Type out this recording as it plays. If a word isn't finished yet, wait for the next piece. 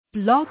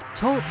Blog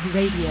Talk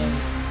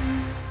Radio.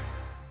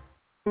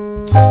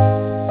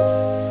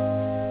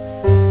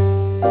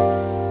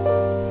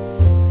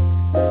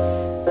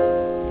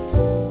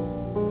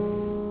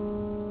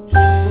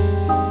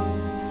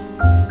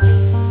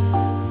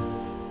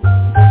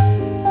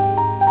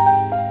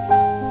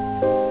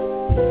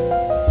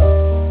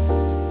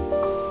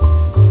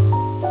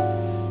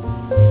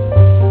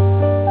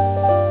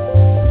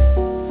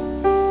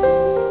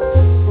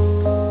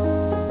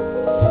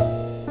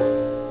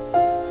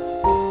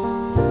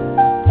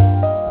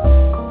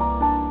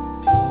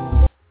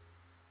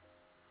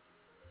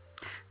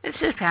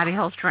 Patty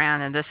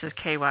Holstran, and this is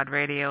KWAD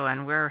Radio,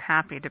 and we're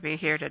happy to be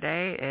here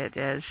today. It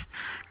is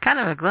kind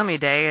of a gloomy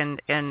day in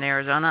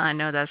Arizona. I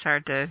know that's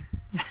hard to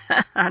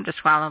to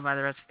swallow by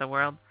the rest of the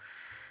world.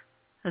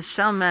 There's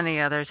so many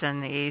others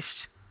in the East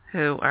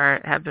who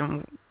have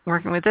been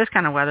working with this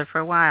kind of weather for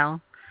a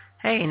while.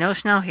 Hey, no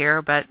snow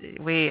here, but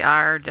we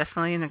are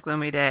definitely in a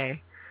gloomy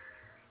day.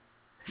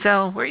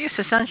 So we're used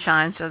to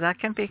sunshine, so that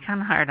can be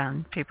kind of hard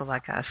on people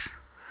like us.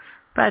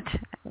 But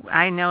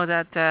I know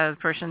that the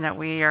person that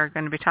we are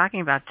going to be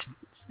talking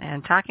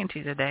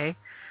to today,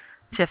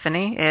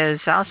 Tiffany, is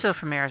also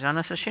from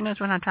Arizona, so she knows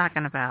what I'm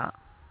talking about.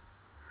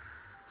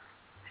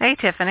 Hey,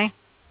 Tiffany.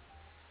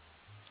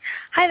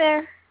 Hi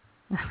there.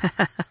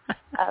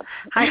 How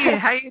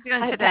are you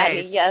doing today?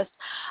 Patty, yes,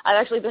 I've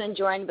actually been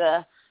enjoying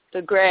the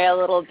gray a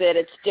little bit.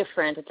 It's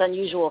different. It's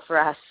unusual for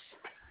us.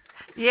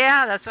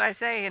 Yeah, that's what I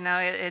say.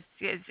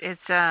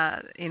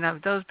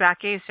 It's those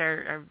back east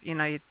are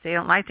they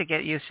don't like to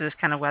get used to this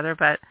kind of weather,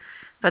 but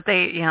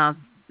they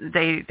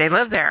they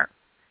live there.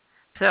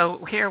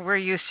 So here we're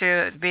used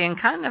to it being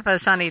kind of a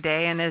sunny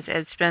day, and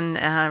it's been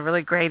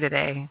really gray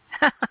today.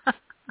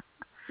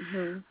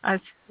 Mm-hmm.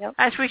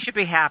 As we should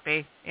be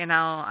happy.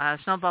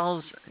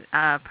 Snowballs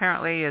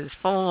apparently is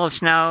full of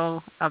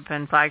snow up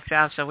in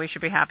Flagstaff, so we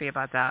should be happy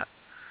about that.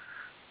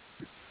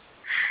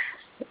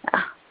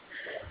 Yeah.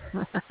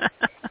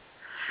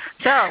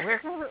 So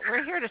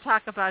we're here to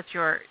talk about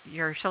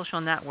your social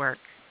network,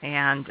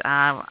 and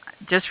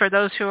just for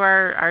those who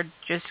are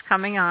just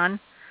coming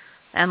on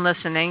and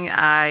listening,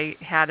 I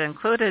had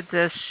included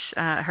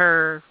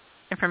her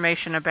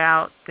information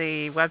about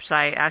the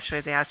website, actually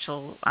the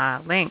actual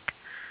link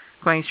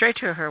going straight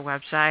to her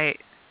website,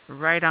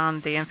 right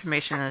on the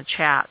information in the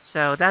chat.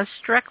 So that's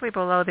directly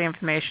below the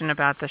information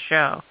about the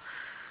show.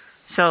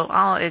 So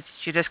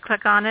you just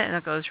click on it and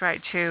it goes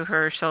right to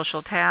her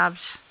social tabs.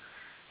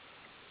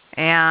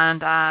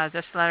 And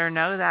just let her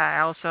know that I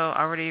also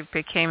already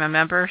became a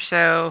member,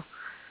 so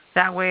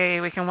that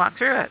way we can walk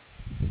through it.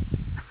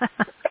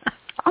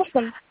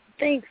 Awesome.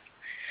 Thanks.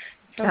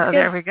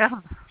 There we go.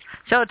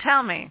 So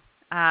tell me,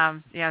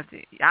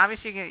 obviously,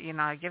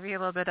 I give you a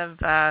little bit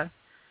of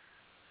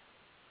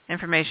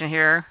information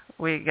here.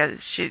 You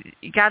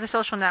got a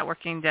social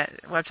networking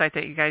website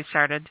that you guys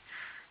started,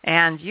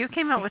 and you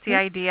came up with the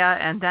idea,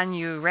 and then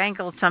you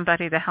wrangled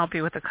somebody to help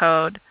you with the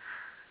code.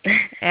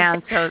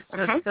 And so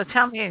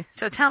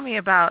tell me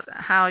about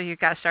how you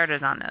got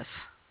started on this.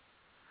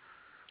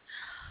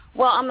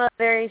 Well, I'm a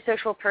very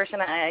social person.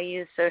 I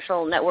use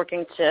social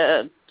networking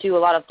to do a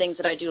lot of things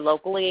that I do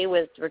locally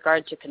with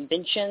regard to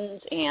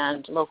conventions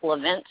and local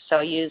events. So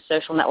I use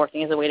social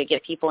networking as a way to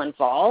get people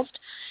involved.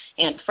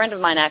 And a friend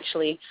of mine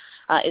actually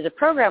is a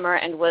programmer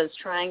and was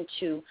trying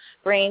to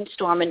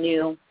brainstorm a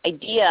new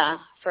idea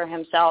for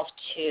himself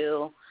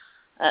to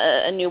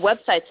a new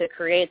website to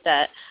create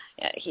that.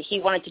 He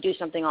wanted to do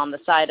something on the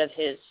side of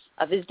his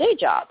day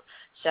job.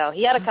 So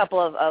he had a couple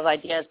of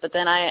ideas, but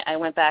then I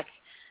went back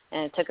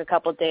and it took a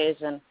couple of days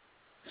and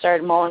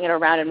started mulling it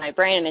around in my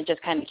brain, and it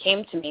just kind of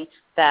came to me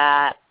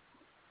that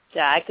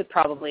I could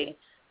probably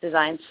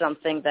design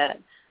something that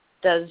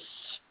does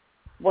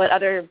what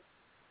other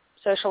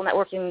social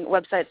networking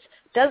websites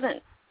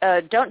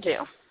don't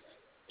do.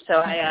 So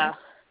I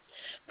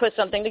put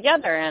something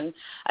together and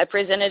I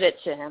presented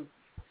it to him.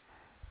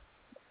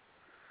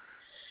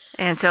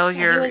 And so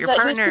your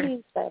partner.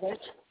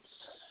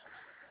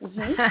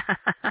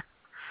 Mm-hmm.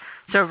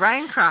 So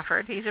Ryan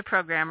Crawford, he's a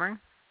programmer,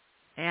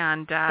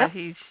 and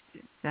he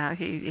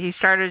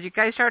started. You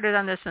guys started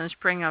on this in the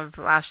spring of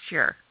last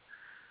year.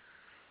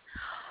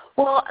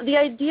 Well, the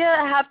idea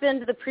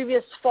happened the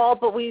previous fall,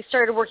 but we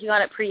started working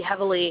on it pretty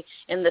heavily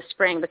in the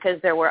spring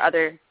because there were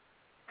other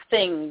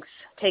things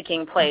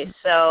taking place.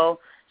 Mm-hmm.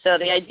 So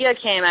the idea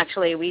came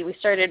actually. We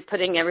started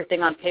putting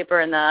everything on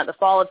paper in the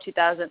fall of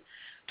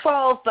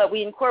 2012, but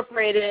we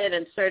incorporated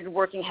and started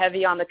working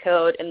heavy on the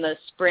code in the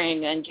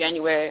spring and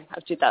January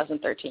of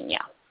 2013, yeah.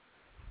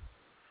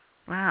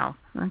 Wow,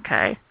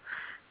 okay.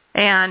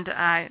 And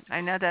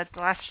I know that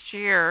last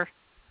year,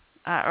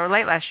 or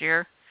late last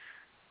year,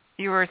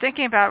 you were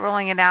thinking about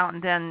rolling it out,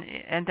 and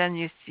then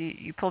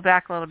you pulled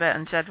back a little bit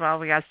and said, well,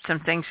 we got some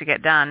things to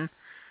get done.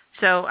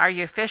 So are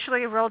you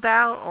officially rolled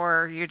out,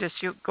 or you're just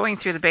going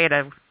through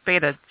the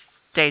beta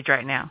stage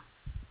right now?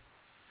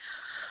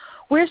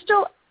 We're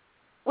still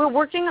we're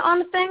working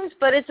on things,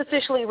 but it's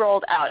officially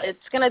rolled out. It's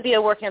going to be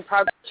a work in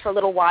progress for a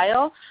little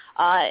while.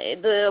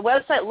 The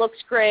website looks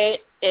great.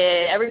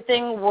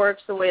 Everything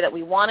works the way that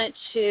we want it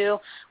to.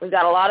 We've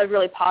got a lot of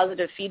really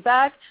positive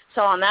feedback.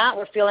 So on that,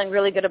 we're feeling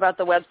really good about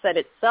the website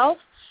itself.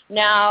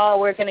 Now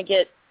we're going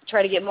to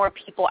try to get more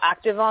people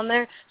active on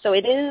there. So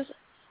it is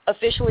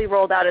officially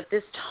rolled out at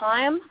this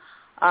time.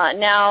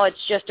 Now it's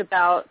just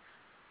about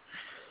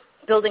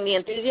building the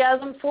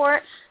enthusiasm for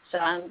it. So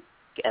I've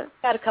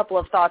got a couple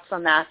of thoughts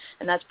on that,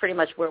 and that's pretty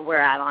much where we're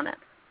at on it.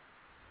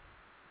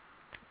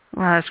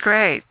 Well, that's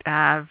great.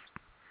 I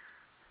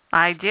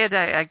did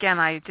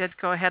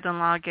go ahead and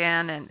log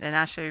in and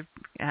actually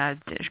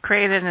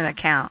created an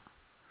account.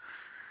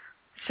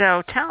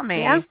 So tell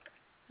me. Yeah.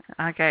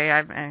 Okay,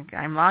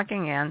 I'm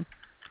logging in.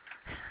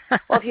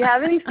 Well, if you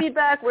have any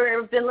feedback,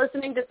 we've been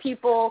listening to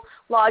people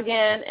log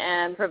in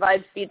and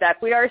provide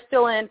feedback. We are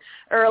still in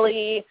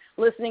early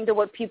listening to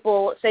what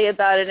people say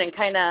about it and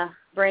kind of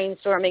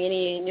brainstorming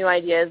any new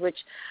ideas, which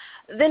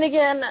then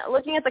again,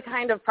 looking at the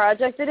kind of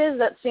project it is,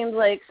 that seems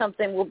like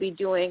something we'll be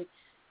doing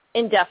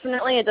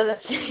indefinitely. It doesn't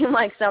seem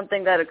like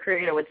something that a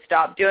creator would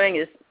stop doing,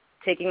 is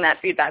taking that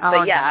feedback. Oh,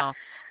 but yeah,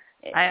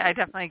 no. I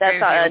definitely agree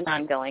with that's you. an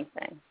ongoing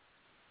thing.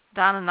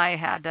 Don and I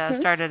had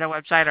started a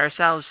website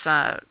ourselves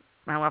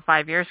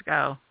 5 years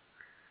ago,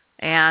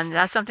 and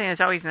that's something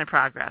that's always in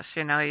progress.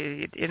 You know,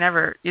 you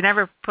never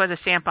put a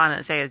stamp on it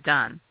and say it's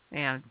done. You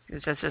know,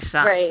 it's just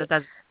not. Right. It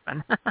doesn't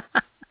happen.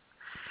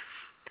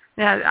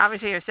 Yeah,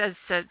 obviously it says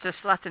to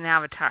select an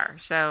avatar.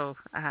 So,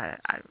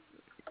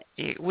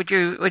 would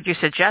you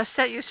suggest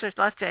that you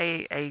select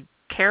a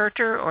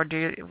character, or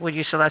would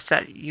you select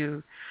that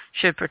you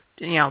should,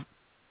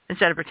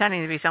 instead of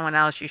pretending to be someone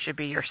else, you should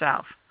be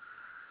yourself?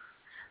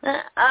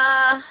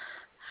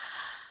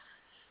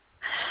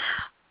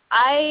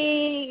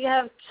 I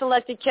have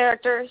selected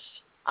characters.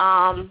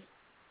 I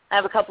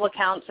have a couple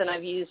accounts, and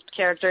I've used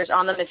characters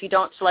on them. If you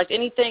don't select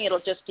anything, it'll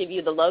just give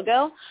you the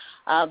logo.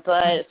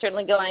 But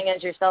certainly going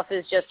as yourself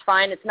is just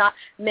fine. It's not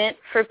meant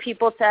for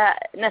people to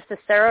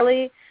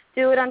necessarily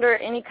do it under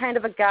any kind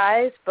of a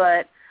guise,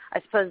 but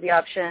I suppose the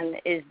option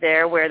is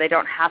there where they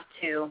don't have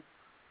to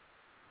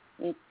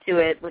do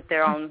it with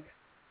their own,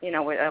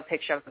 with a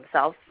picture of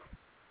themselves.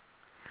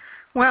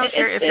 Well, it's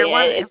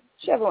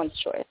everyone's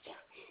choice.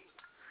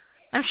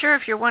 I'm sure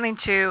if you're wanting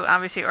to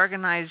obviously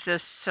organize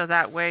this so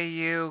that way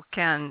you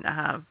can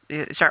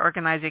start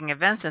organizing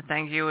events and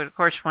things, you would, of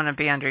course, want to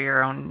be under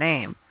your own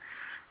name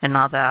and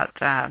all that.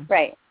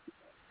 Right.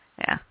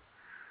 Yeah.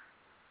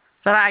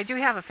 But I do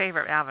have a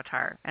favorite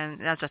avatar, and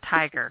that's a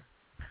tiger.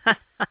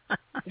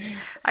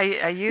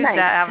 I use nice.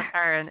 that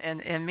avatar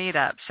in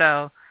Meetup,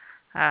 so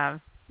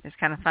it's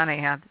kind of funny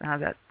how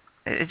that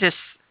it just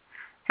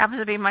happens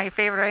to be my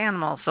favorite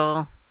animal.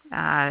 So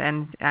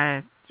and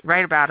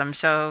write about him,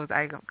 so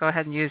I go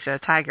ahead and use a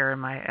tiger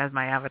as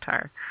my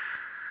avatar.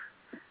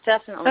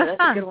 Definitely, that's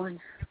a good one.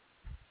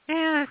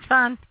 Yeah, it's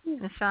fun.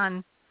 It's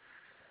fun.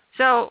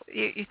 So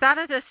you thought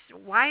of this.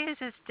 Why is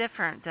this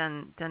different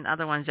than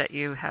other ones that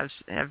you have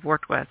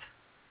worked with?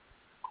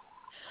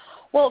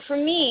 Well, for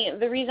me,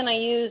 the reason I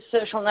use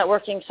social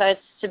networking sites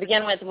to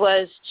begin with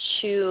was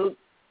to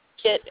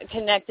get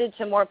connected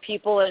to more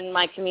people in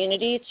my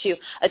community to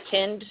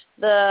attend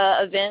the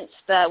events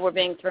that were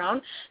being thrown.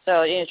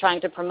 So,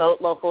 trying to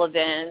promote local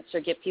events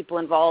or get people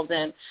involved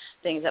in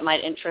things that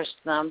might interest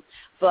them.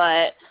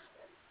 But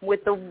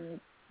with the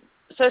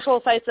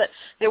social sites that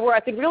there were, I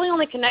could really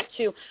only connect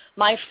to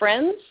my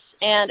friends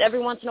and every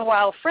once in a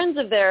while friends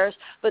of theirs,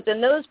 but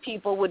then those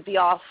people would be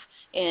off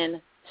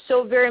in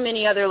so very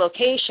many other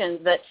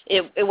locations that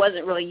it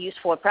wasn't really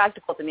useful or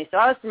practical to me. So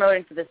I was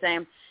promoting to the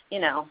same,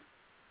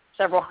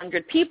 several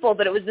hundred people,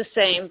 but it was the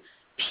same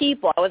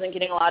people. I wasn't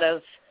getting a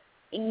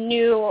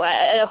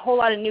whole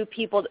lot of new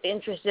people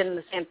interested in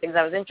the same things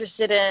I was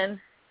interested in.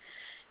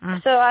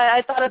 So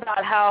I thought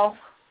about how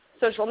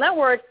social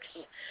networks,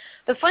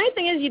 the funny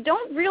thing is you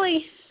don't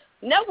really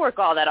network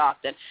all that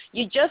often.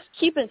 You just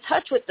keep in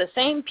touch with the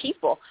same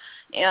people,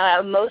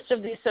 most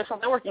of these social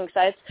networking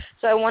sites.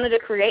 So I wanted to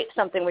create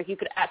something where you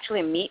could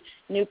actually meet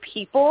new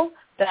people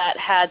that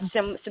had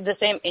the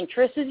same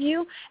interests as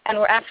you and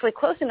were actually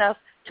close enough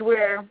to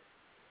where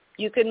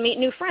you could meet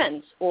new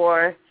friends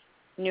or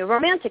new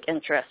romantic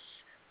interests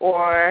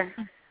or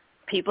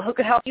people who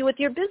could help you with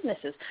your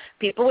businesses,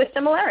 people with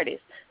similarities.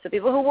 So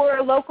people who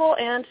were local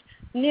and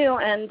new,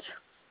 and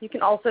you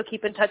can also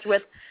keep in touch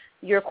with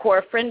your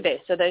core friend base.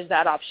 So there's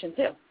that option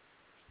too.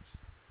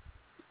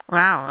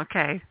 Wow,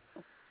 okay.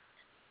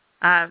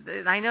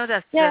 I know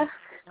that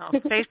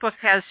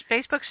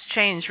Facebook's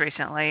changed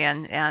recently,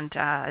 and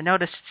I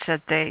noticed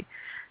that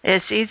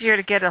it's easier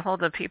to get a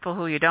hold of people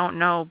who you don't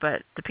know,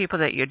 but the people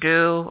that you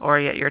do or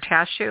you're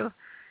attached to,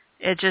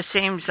 it just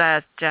seems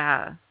that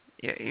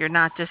you're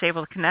not just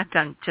able to connect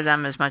to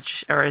them as much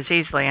or as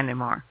easily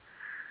anymore.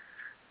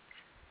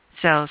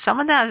 So some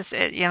of that is,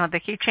 they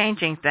keep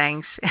changing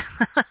things.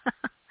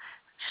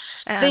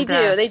 And, they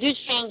do. They do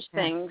change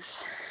things.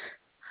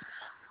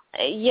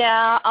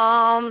 Yeah.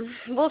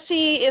 We'll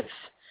see if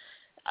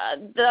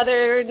the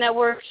other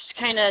networks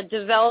kind of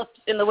developed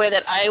in the way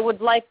that I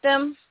would like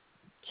them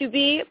to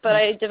be, but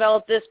I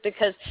developed this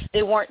because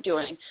they weren't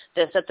doing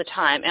this at the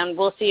time, and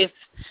we'll see if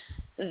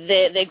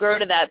they grow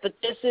to that. But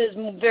this is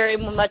very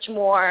much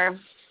more.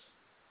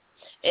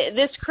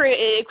 It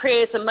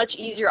creates a much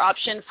easier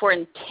option for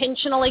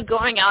intentionally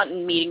going out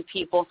and meeting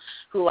people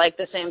who like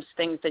the same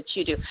things that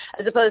you do,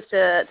 as opposed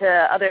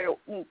to other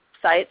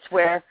sites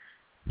where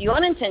you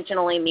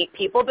unintentionally meet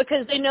people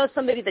because they know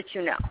somebody that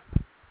you know.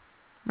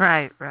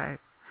 Right.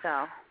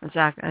 So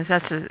exactly,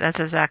 that's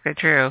exactly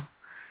true.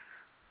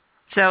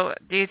 So,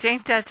 do you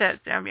think that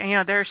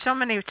there are so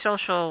many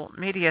social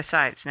media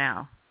sites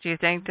now? Do you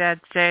think that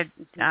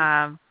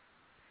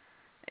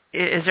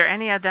is there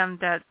any of them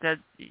that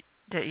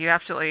you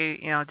absolutely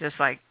just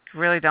like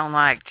really don't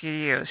like to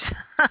use?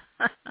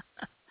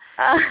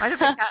 Might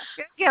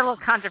get a little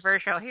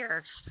controversial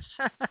here.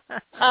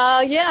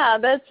 Yeah,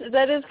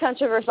 that is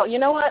controversial. You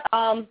know what?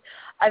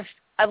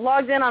 I've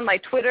logged in on my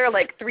Twitter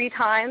like 3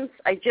 times.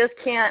 I just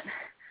can't.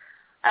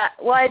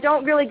 I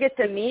don't really get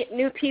to meet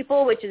new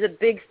people, which is a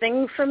big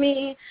thing for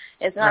me.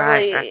 It's not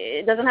really.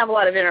 It doesn't have a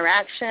lot of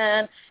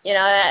interaction.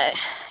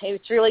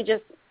 It's really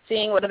just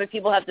seeing what other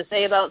people have to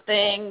say about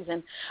things.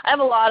 And I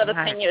have a lot of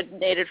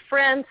opinionated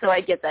friends, so I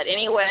get that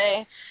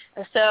anyway.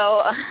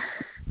 So,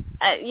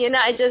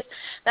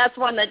 that's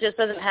one that just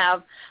doesn't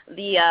have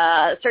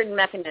the certain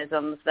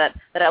mechanisms that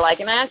I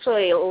like. And I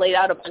actually laid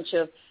out a bunch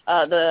of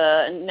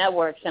the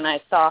networks, and I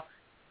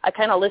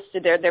kind of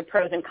listed their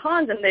pros and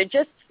cons, and they're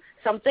just,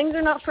 some things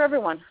are not for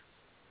everyone.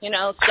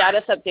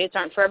 Status updates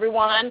aren't for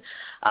everyone.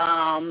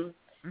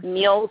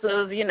 Meals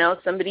of,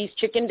 somebody's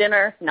chicken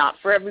dinner, not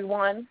for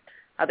everyone.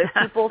 Other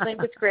people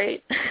think it's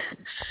great.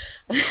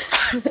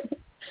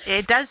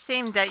 It does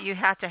seem that you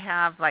have to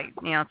have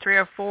 3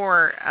 or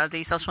 4 of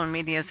these social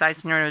media sites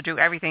in order to do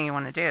everything you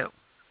want to do.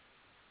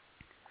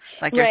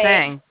 Like you're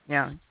saying,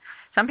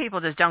 some people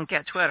just don't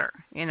get Twitter,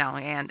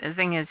 and the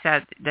thing is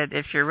that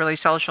if you're really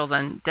social,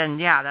 then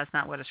yeah, that's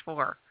not what it's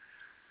for.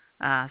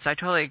 So I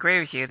totally agree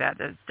with you that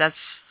that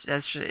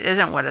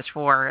isn't what it's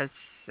for. It's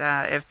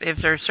if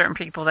there's certain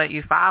people that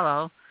you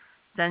follow,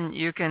 then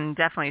you can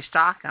definitely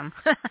stalk them.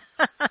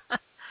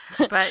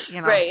 But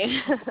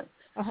right.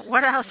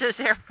 What else is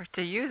there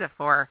to use it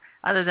for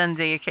other than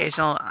the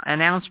occasional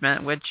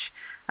announcement, which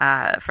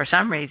for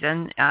some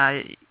reason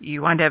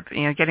you wind up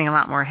getting a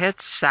lot more hits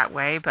that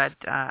way. But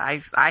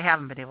I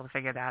haven't been able to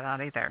figure that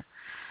out either.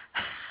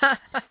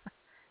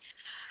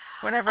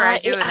 Whenever I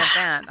do an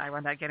event, I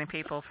wind up getting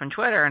people from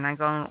Twitter, and I'm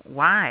going,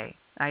 why?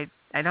 I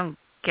don't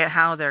get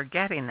how they're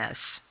getting this,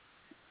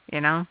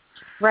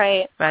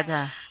 Right. But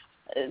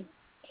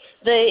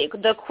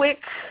the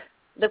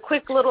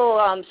quick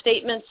little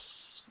statements,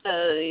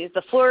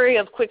 the flurry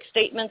of quick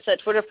statements that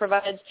Twitter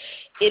provides,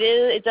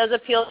 it does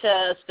appeal to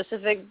a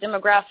specific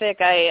demographic.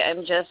 I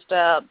am just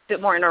a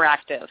bit more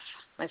interactive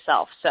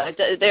myself. So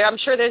I'm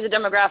sure there's a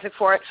demographic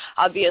for it.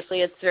 Obviously,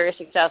 it's very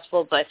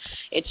successful, but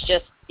it's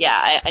just,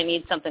 I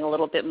need something a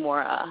little bit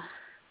more,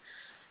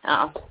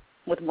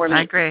 with more meat.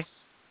 I agree.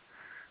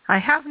 I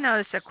have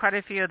noticed that quite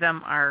a few of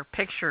them are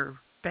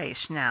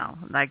picture-based now.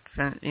 Like,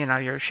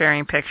 you're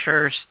sharing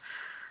pictures,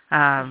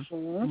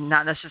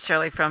 not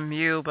necessarily from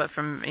you, but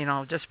from,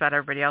 just about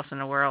everybody else in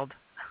the world.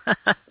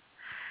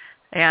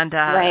 And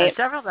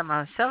several of them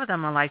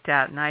are like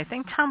that. And I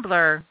think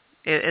Tumblr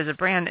is a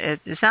brand.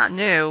 It's not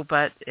new,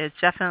 but it's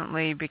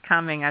definitely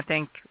becoming, I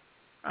think,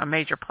 a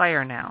major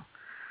player now.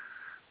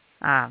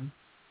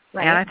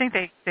 And I think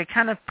they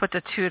kind of put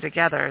the two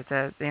together,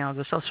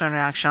 the social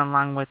interaction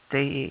along with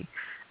the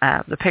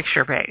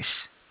picture base.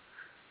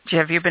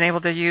 Have you been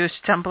able to use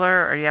Tumblr,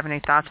 or do you have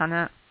any thoughts on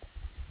that?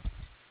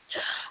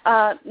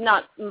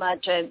 Not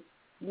much.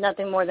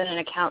 Nothing more than an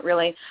account,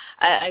 really.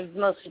 I've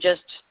mostly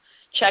just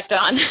checked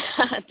on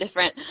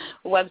different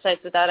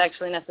websites without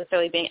actually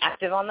necessarily being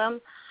active on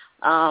them.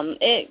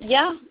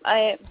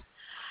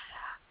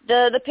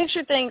 The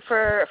picture thing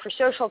for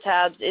social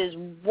tabs is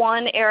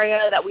one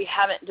area that we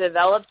haven't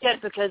developed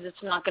yet because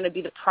it's not going to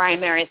be the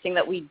primary thing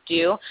that we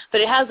do, but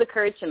it has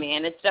occurred to me,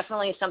 and it's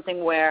definitely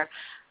something where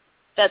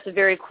that's a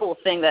very cool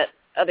thing that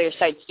other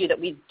sites do that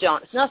we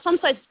don't. Now, some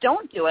sites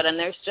don't do it, and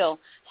they're still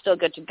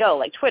good to go,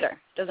 like Twitter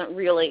doesn't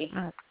really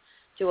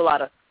do a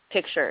lot of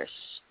pictures.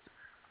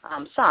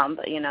 Some,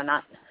 but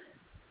not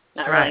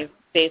really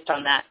based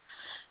on that.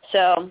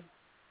 So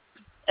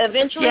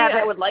eventually,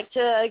 I would like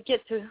to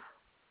get to.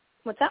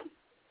 What's that?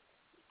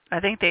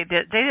 I think they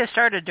did. They just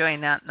started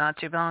doing that not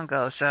too long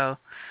ago. So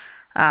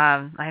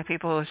I have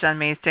people who send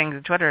me things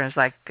on Twitter. And it's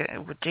like,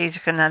 geez,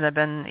 couldn't that have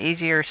been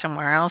easier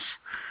somewhere else?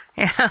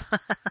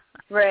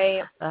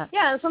 Right.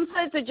 And some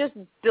sites are just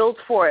built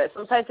for it.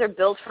 Some sites are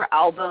built for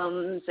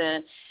albums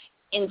and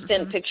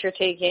instant picture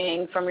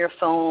taking from your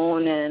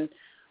phone and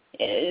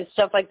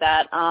stuff like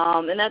that.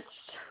 And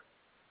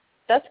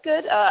that's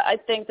good. I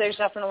think there's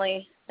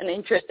definitely an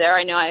interest there.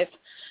 I know I've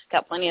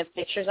got plenty of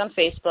pictures on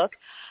Facebook.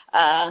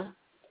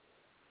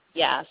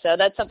 So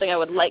that's something I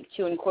would like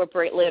to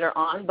incorporate later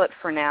on, but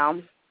for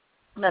now,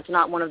 that's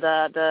not one of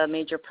the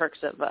major perks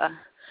of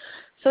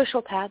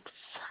social tabs.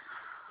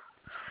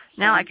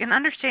 Now I can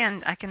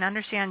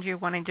understand you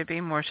wanting to be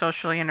more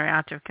socially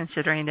interactive,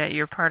 considering that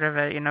you're part of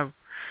a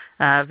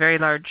very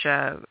large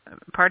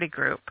party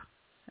group,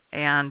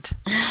 and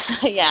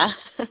yeah.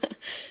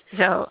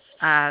 So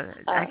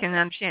I can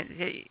understand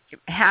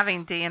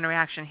having the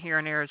interaction here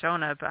in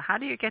Arizona, but how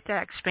do you get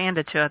that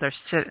expanded to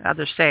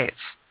other states?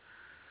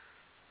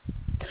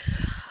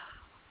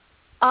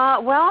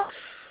 Well,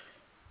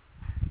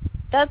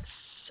 that's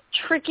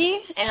tricky,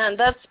 and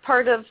that's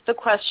part of the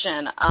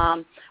question.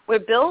 We're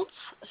built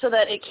so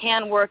that it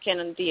can work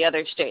in the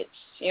other states.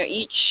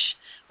 The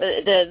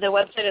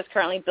website is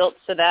currently built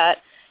so that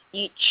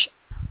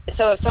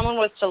so if someone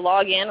was to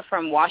log in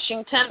from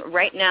Washington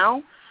right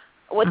now,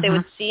 what they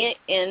would see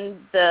in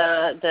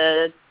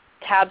the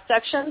tab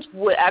sections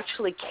would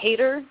actually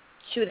cater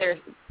to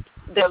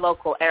their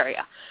local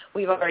area.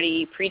 We've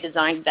already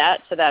pre-designed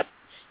that so that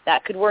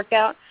could work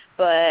out,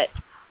 but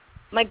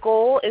my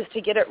goal is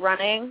to get it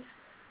running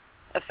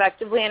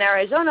effectively in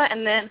Arizona,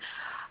 and then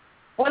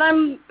what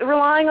I'm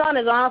relying on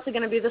is honestly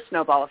going to be the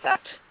snowball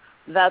effect.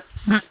 That's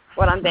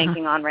what I'm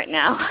banking on right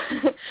now.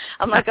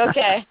 I'm like,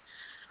 okay,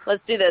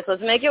 let's do this.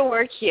 Let's make it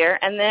work here,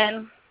 and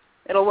then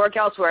it'll work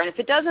elsewhere. And if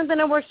it doesn't, then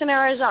it works in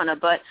Arizona.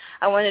 But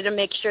I wanted to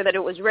make sure that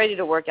it was ready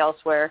to work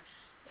elsewhere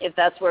if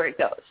that's where it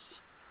goes.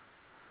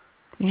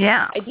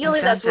 Yeah.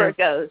 Ideally, that's where it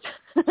goes.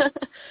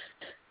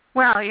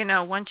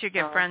 Well, once you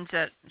get friends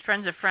of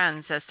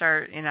friends that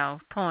start,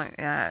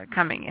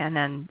 coming in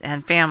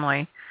and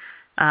family,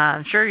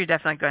 I'm sure you're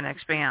definitely going to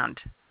expand.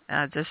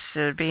 This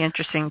would be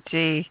interesting to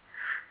see.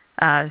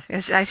 I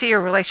see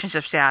your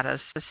relationship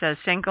status. It says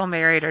single,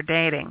 married, or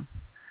dating.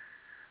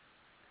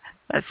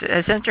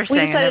 It's interesting.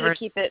 We decided to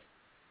keep it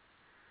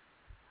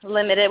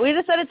limited. We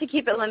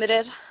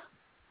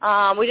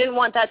didn't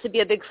want that to be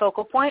a big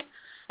focal point.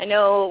 I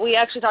know we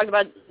actually talked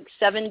about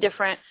 7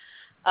 different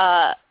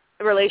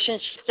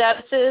relationship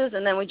statuses,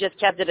 and then we just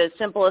kept it as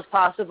simple as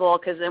possible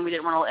because then we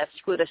didn't want to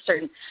exclude a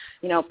certain,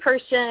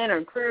 person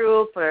or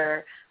group,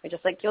 or we're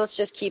just like, let's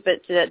just keep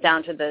it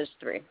down to those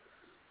 3.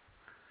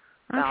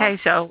 Okay,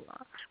 so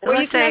or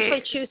you can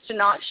actually choose to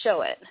not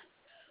show it.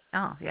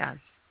 Oh, yeah.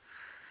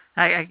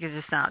 I could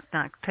just not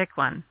pick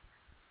one.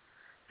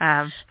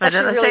 But that's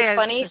really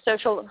funny.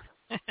 Social.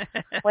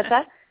 What's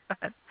that?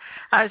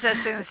 I was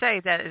just going to say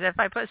that if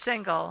I put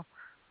single,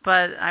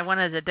 but I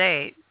wanted to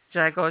date,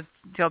 should I go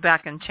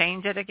back and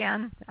change it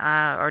again,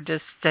 or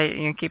just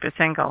say keep it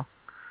single?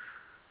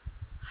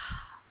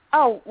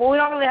 Oh, well, we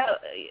don't really have.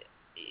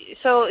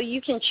 So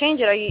you can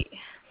change it.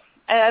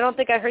 I don't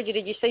think I heard you.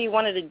 Did you say you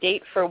wanted a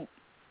date for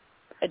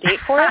it? I'd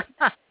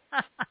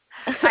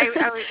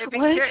be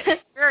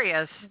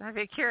curious. I'd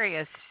be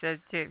curious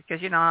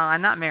because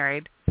I'm not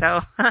married,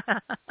 so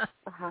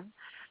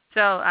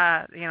so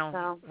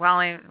while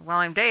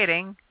I'm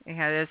dating,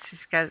 it's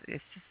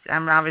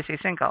I'm obviously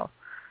single.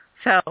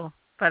 So,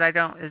 but I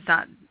don't. It's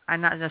not.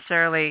 I'm not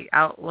necessarily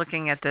out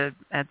looking at the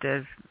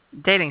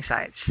dating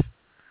sites.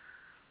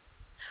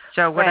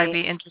 So would I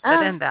be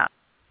interested in that?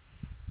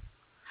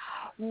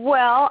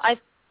 Well, I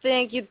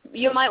think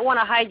you might want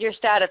to hide your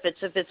stat if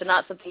it's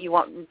not something you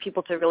want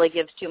people to really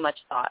give too much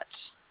thought.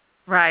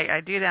 Right, I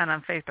do that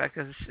on Facebook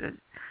because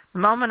the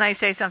moment I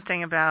say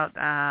something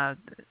about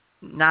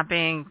not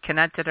being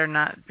connected or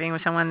not being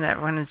with someone,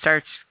 that one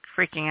starts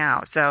freaking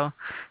out. So,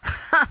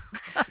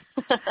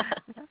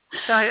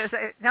 so I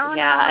say, no,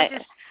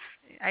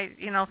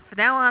 from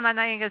now on, I'm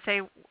not even going to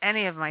say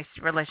any of my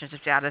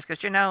relationship status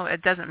because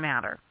it doesn't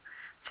matter.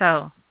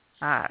 So,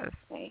 last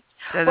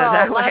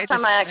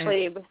time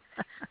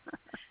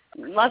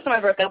I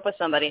broke up with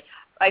somebody,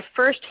 I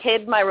first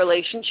hid my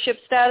relationship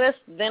status.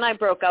 Then I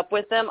broke up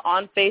with them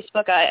on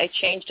Facebook. I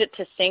changed it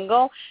to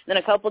single. Then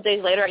a couple of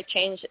days later, I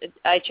changed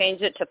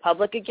it to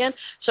public again.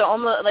 So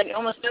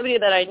almost nobody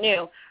that I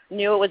knew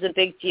it was a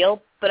big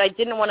deal. But I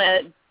didn't want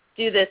to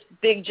do this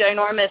big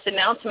ginormous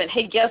announcement.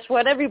 Hey, guess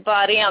what,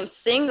 everybody? I'm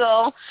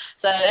single.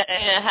 So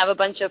I have a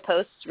bunch of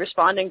posts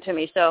responding to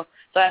me. So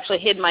I actually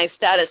hid my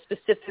status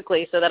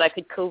specifically so that I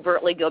could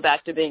covertly go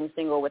back to being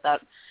single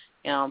without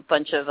a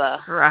bunch of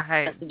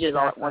messages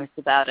all at once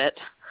about it.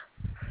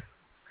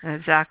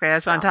 Exactly.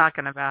 That's what I'm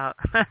talking about.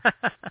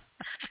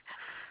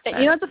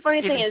 What the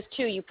funny thing is,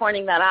 too, you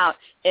pointing that out,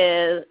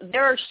 is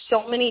there are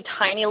so many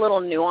tiny little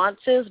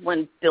nuances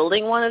when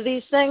building one of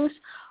these things.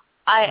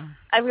 I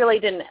really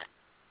didn't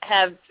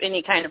have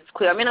any kind of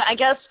clue. I mean, I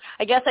guess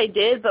I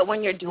did, but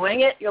when you're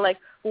doing it, you're like,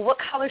 well, what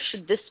color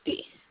should this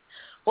be?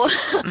 Well,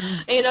 just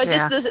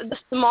the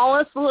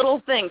smallest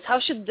little things. How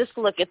should this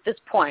look at this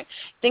point?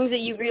 Things that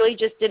you really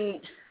just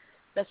didn't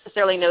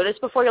necessarily notice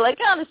before. You're like,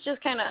 oh, this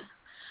just kind of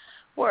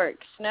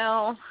works.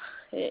 No.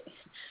 And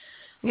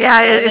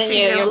then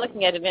you're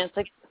looking at it and it's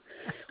like,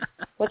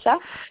 what's that?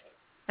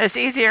 It's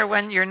easier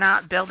when you're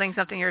not building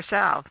something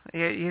yourself.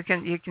 You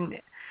can.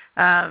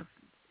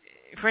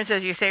 For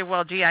instance, you say,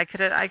 well, gee, I could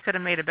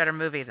have made a better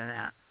movie than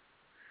that.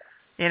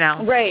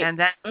 Right. And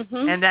then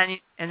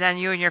and then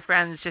you and your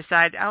friends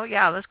decide, oh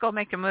yeah, let's go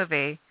make a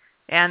movie,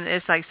 And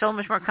it's like so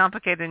much more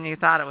complicated than you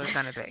thought it was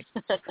going to be.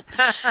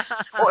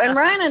 Well, and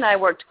Ryan and I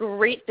worked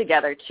great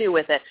together, too,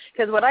 with it.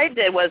 Because what I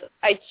did was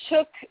I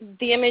took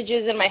the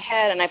images in my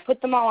head and I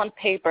put them all on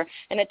paper.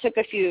 And it took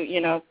a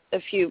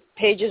few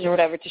pages or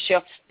whatever to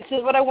show, this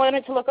is what I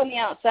wanted to look on the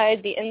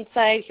outside, the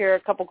inside, here are a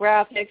couple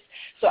graphics.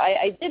 So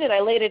I did it. I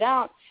laid it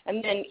out.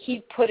 And then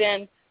he put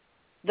in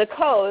the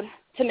code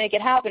to make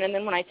it happen. And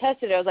then when I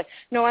tested it, I was like,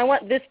 no, I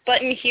want this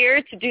button here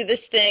to do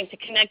this thing, to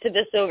connect to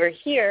this over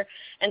here.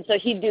 And so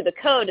he'd do the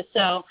code.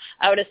 So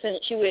I would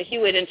he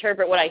would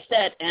interpret what I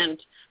said and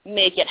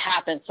make it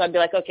happen. So I'd be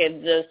like, okay,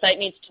 the site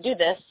needs to do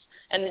this,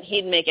 and then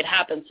he'd make it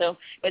happen. So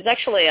it was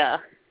actually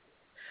a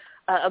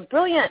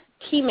brilliant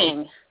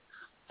teaming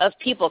of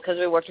people because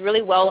we worked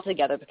really well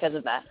together because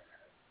of that.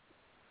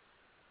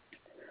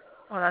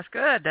 Well, that's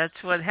good. That's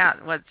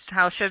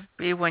how it should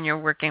be when you're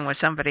working with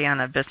somebody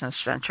on a business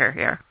venture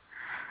here.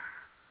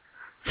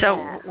 So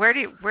yeah. where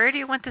do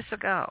you want this to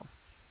go?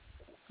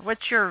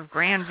 What's your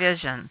grand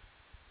vision?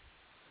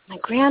 My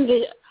grand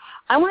vision,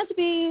 I want it to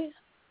be,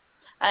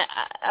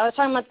 I was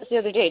talking about this the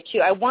other day too,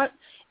 I want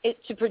it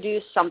to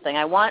produce something.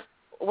 I want,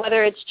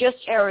 whether it's just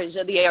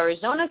the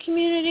Arizona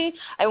community,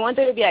 I want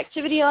there to be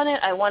activity on it.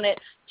 I want it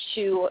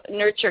to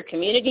nurture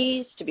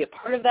communities, to be a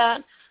part of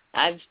that.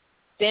 I've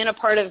been a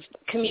part of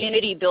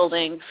community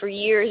building for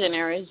years in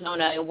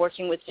Arizona,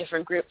 working with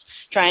different groups,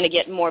 trying to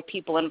get more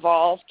people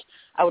involved.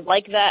 I would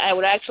like that. I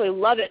would actually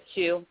love it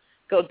to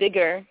go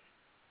bigger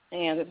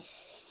and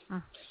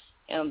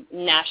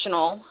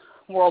national,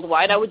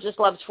 worldwide. I would just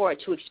love for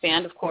it to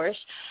expand, of course,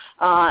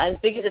 as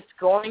big as it's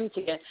going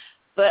to get.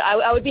 But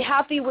I would be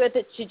happy with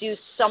it to do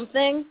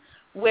something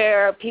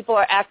where people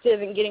are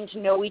active and getting to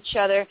know each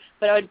other.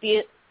 But I would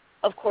be,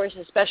 of course,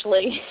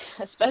 especially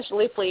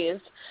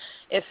pleased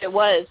if it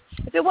was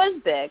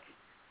big,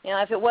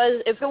 if it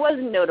was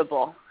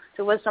notable, if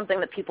it was something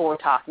that people were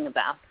talking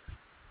about.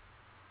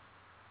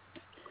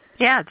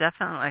 Yeah,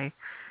 definitely.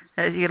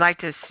 You'd like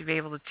to be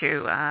able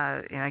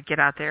to get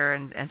out there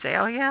and say,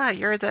 oh yeah,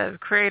 you're the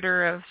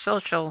creator of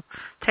social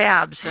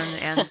tabs,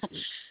 and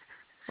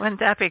wouldn't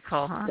that be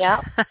cool, huh?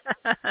 Yeah.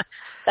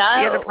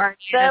 That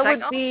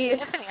would be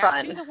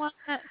Tiffany,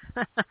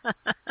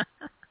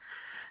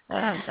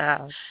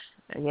 fun.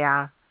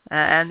 Yeah,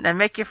 and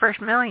make your first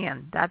 $1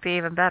 million. That'd be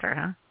even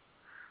better,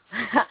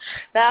 huh?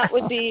 That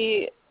would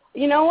be.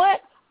 You know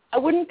what? I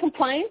wouldn't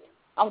complain.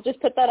 I'll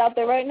just put that out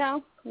there right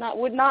now.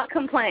 Would not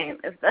complain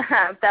if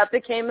that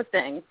became a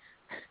thing.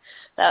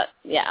 So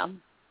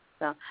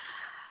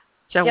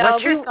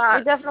what's your thought?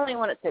 We definitely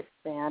want it to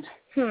expand.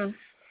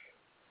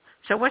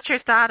 So what's your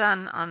thought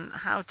on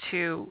how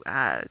to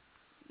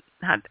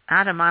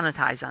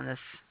monetize on this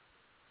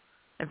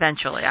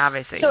eventually?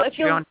 Obviously, so if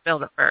you want to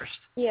build it first.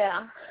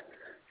 Yeah.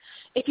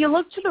 If you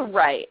look to the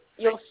right,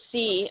 you'll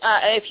see.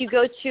 If you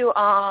go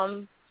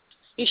to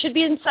you should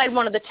be inside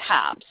one of the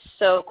tabs.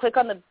 So click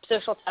on the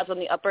social tabs on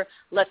the upper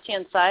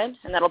left-hand side,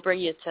 and that'll bring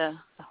you to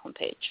the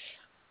homepage.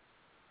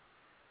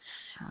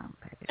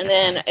 And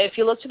then if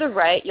you look to the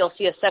right, you'll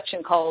see a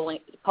section called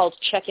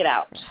Check It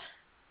Out.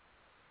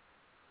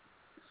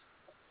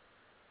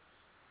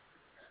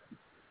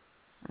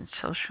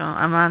 Social.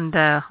 I'm on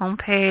the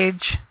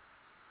homepage.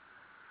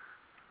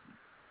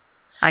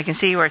 I can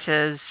see where it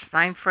says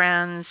Find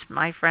Friends,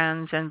 My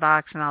Friends,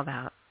 Inbox, and all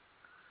that.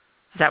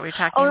 Is that what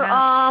you're talking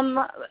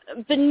about?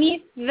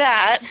 Beneath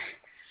that,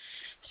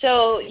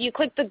 so you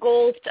click the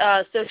gold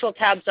social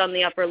tabs on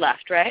the upper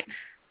left, right?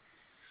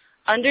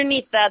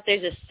 Underneath that,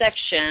 there's a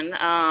section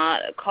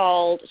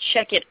called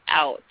Check It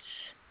Out.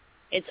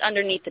 It's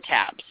underneath the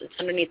tabs. It's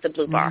underneath the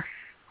blue bar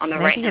on the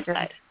right-hand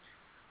side.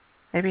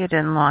 Maybe it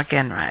didn't log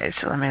in right,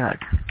 so let me look.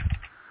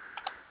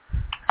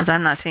 Because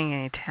I'm not seeing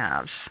any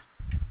tabs.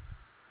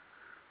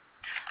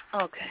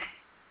 Okay.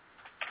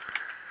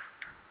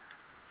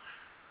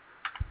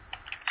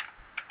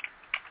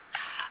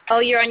 Oh,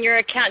 you're on your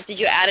account. Did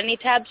you add any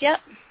tabs yet?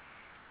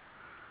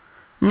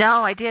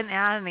 No, I didn't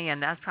add any,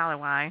 and that's probably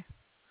why.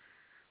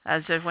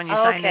 As if when you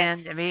sign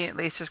in,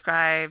 immediately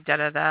subscribe,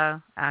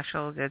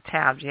 actual the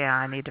tabs. Yeah,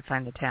 I need to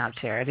find the tabs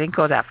here. I didn't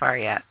go that far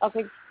yet.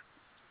 Okay.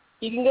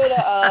 You can go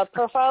to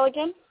profile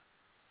again,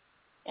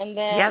 and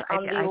then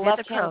on the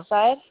left-hand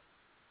side,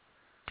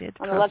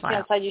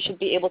 you should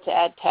be able to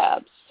add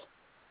tabs.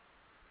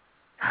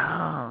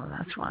 Oh,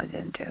 that's what I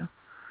didn't do.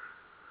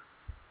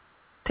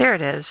 There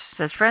it is. It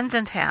says Friends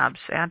and Tabs.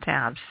 Add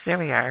tabs. There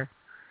we are.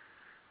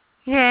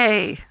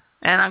 Yay!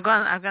 And I'm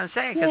going to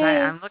say because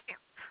I'm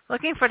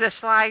looking for the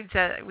slides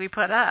that we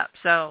put up.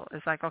 So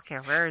it's like, okay,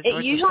 where's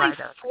it usually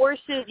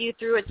forces you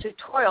through a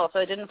tutorial. So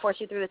it didn't force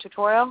you through the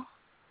tutorial.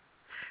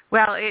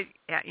 Well,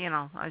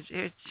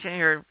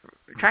 you're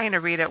trying to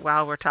read it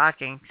while we're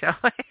talking. So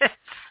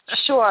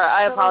sure,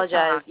 I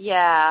apologize.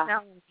 Yeah.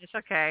 No, it's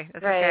okay.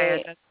 It's right.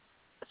 okay.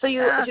 So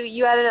you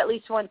added at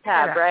least one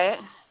tab, right?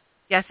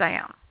 Yes, I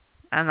am.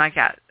 And I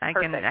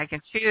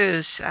can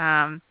choose.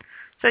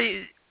 So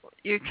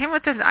you came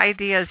with the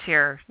ideas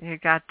here. You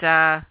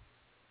got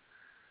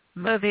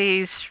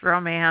movies,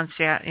 romance,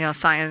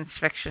 science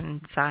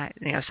fiction,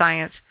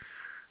 science.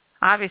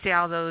 Obviously,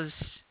 all those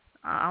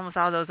almost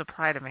all those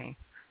apply to me.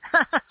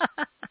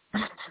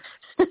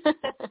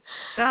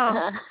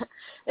 So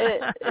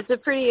it's a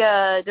pretty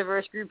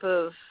diverse group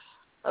of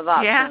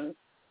options.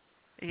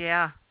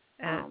 Yeah.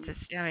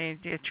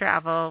 You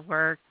travel,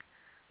 work.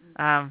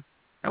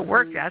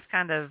 Work, that's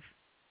kind of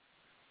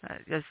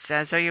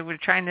so you were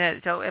trying to.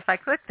 So if I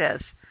click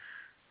this,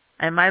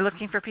 am I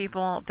looking for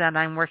people that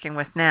I'm working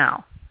with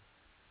now?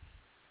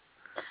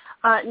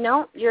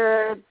 No,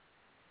 you're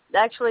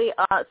actually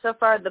so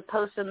far the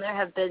posts in there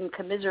have been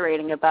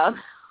commiserating about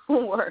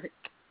work.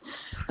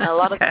 A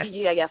lot of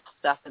TGIF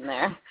stuff in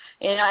there,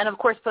 and of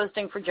course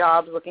posting for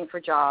jobs, looking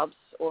for jobs,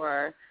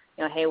 or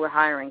hey, we're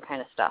hiring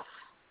kind of stuff.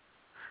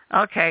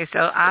 Okay,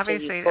 so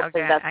obviously,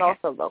 that's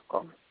also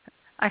local.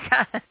 I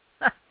got it.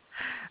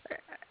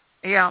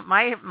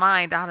 My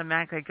mind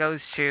automatically goes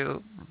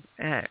to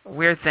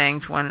weird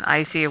things when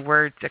I see a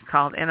word that's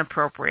called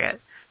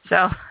inappropriate.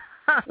 So,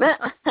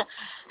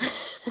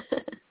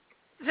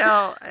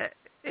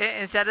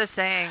 instead of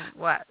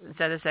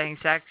saying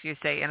sex, you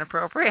say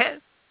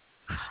inappropriate.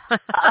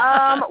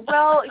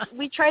 Well,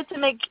 we tried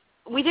to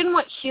we didn't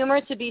want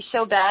humor to be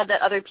so bad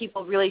that other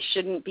people really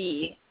shouldn't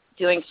be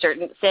saying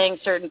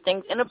certain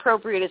things.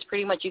 Inappropriate is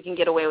pretty much you can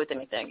get away with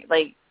anything.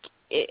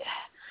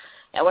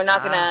 We're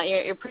not gonna.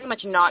 You're pretty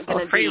much not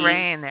gonna free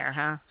reign there,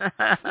 huh?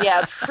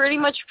 Yeah, pretty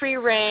much free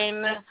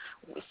reign.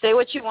 Say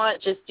what you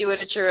want, just do it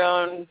at your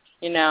own.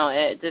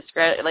 Yeah.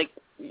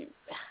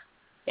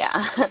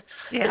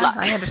 Yeah,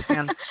 I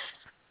understand.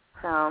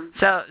 So in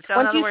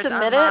once other you words,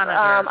 submit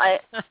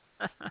it,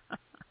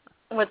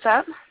 what's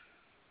that?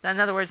 In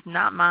other words,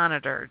 not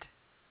monitored.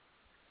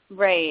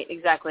 Right,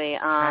 exactly.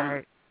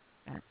 Right.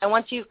 And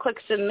once you click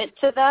submit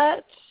to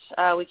that,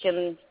 we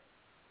can.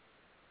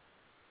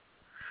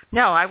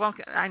 No, I won't.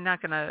 I'm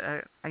not going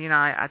to.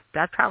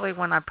 That's probably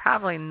one I'm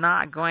probably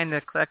not going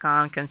to click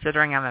on,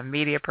 considering I'm a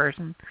media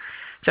person.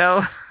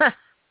 So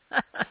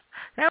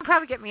that'll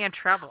probably get me in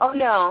trouble. Oh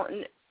no,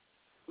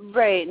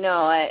 right?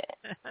 No, I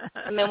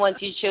mean once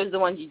you chose the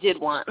ones you did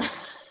want.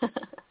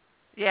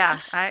 Yeah,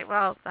 I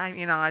was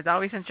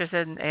always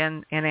interested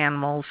in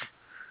animals,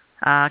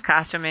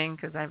 costuming,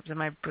 because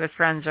my good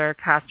friends are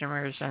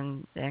costumers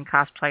and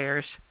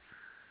cosplayers.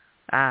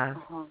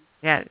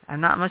 Yeah, I'm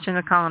not much in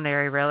the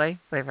culinary, really.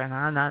 Believe it or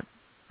not,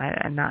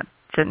 I'm not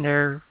sitting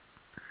there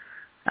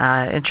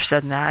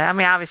interested in that. I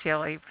mean, obviously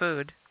I'll eat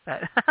food,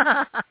 but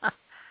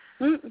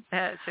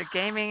so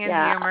gaming and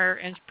humor,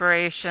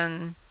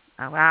 inspiration.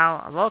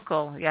 Wow,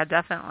 local, yeah,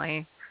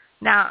 definitely.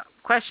 Now,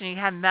 question: you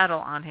have metal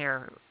on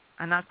here.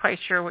 I'm not quite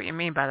sure what you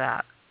mean by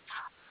that.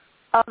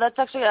 Oh, that's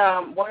actually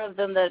one of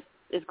them that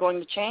is going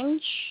to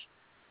change.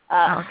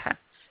 Okay.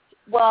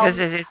 Well,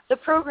 the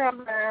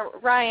programmer,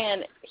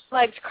 Ryan, he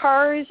likes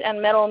cars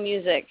and metal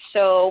music,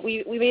 so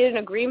we made an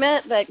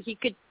agreement that he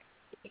could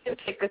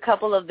pick a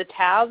couple of the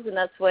tabs, and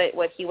that's what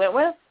he went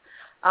with.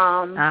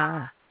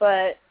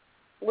 But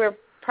we're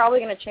probably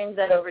going to change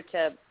that over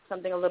to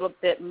something a little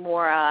bit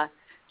more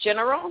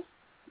general.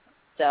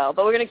 But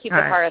we're going to keep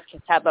the car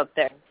tab up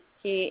there.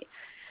 He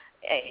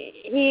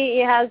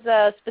has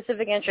a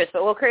specific interest,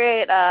 but we'll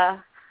create.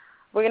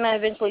 We're going to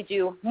eventually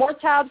do more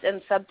tabs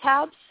and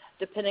sub-tabs,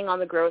 depending on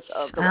the growth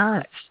of the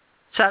website.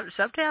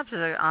 Sub-tabs is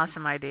an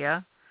awesome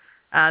idea.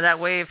 That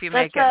way, if you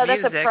make it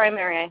music... That's a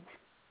primary.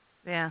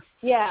 Yeah.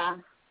 Yeah.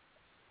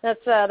 That's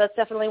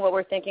definitely what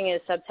we're thinking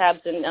is sub-tabs,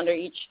 and under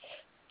each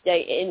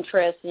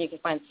interest, and you can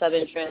find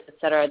sub-interest, et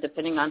cetera,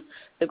 depending on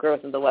the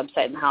growth of the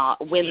website and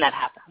when that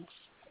happens.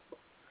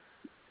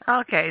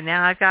 Okay,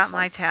 now I've got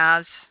my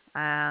tabs,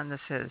 and this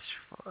is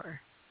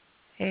 4,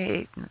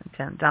 8,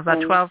 10,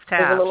 about 12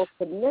 tabs. There's a little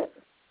submit.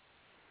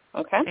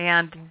 Okay.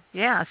 And,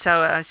 yeah,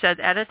 so I said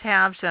edit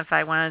tabs. If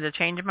I wanted to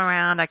change them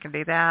around, I can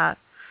do that.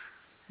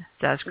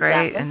 That's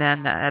great. Exactly. And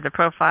then edit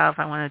profile if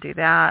I want to do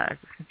that.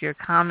 Do a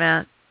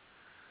comment.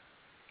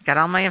 Got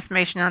all my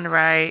information on the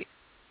right.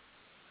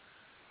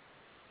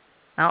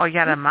 Oh, you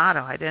got a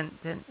motto. I didn't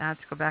have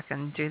to go back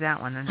and do that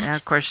one. And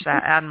of course,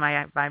 add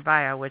my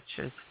bio, which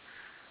is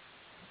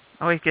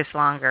always gets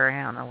longer.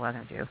 I don't know what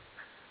I do.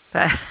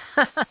 But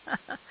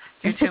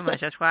do too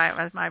much. That's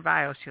why my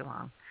bio's too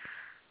long.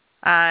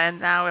 And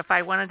now if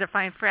I wanted to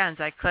find friends,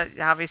 I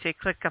obviously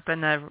click up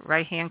in the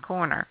right-hand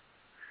corner.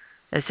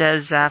 It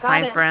says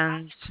find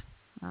friends.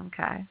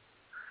 Okay.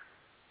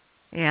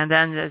 And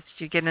then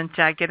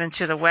I get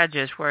into the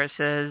wedges where it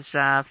says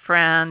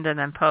friend and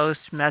then post,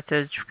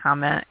 message,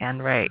 comment,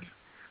 and rate.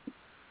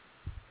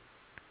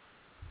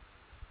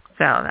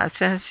 So that's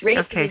just rate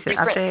okay. is a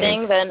different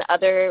thing than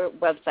other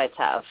websites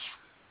have.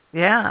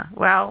 Yeah.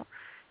 Well,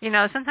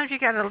 sometimes you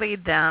got to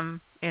lead them,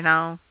 and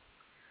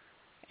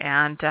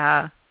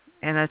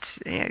it's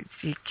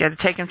you got to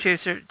take them through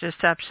the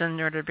steps in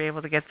order to be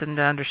able to get them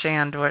to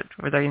understand what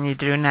they need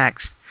to do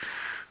next.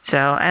 So,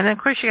 and then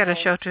of course you got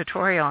a show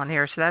tutorial on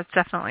here, so that's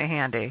definitely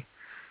handy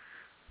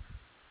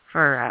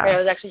for I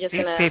was actually just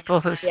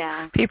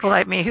people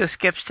like me who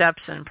skip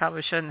steps and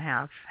probably shouldn't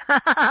have.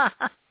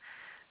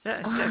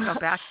 So go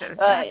back to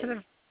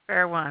the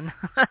fair one.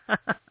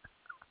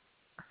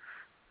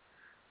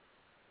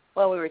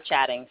 Well, we were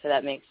chatting, so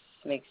that makes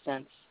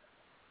sense.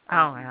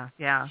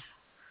 Yeah.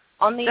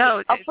 On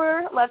the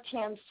upper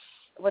left-hand,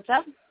 what's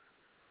that?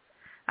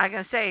 I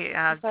can say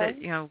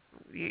that you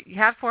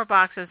have 4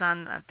 boxes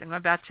on.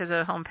 Going back to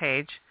the home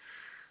page.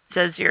 It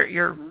says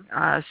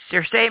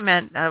your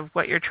statement of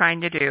what you're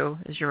trying to do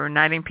is you're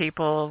uniting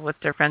people with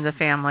their friends and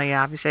family.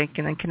 Obviously, you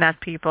can then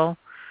connect people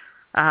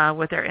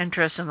with their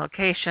interests and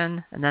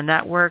location, and then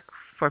network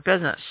for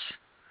business.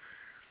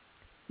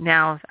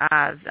 Now,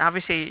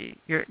 obviously,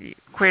 you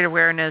create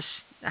awareness.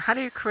 How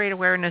do you create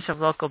awareness of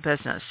local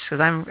business?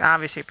 Because I'm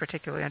obviously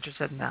particularly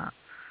interested in that.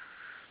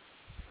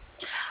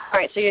 All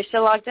right, so you're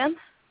still logged in?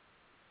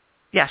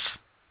 Yes.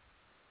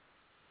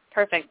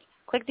 Perfect.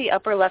 Click the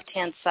upper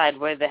left-hand side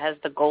where it has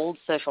the gold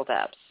social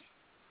tabs.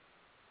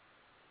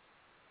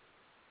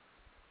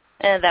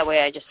 And that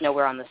way I just know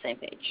we're on the same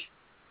page.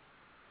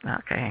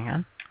 Okay, hang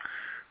on.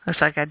 Looks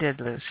like I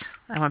did lose.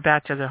 I went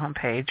back to the home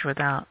page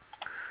without...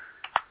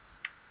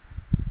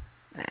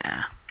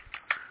 Yeah.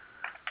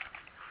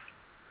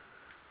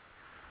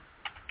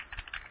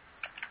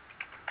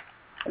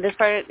 This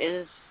part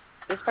is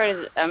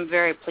I'm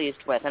very pleased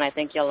with, and I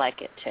think you'll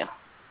like it too.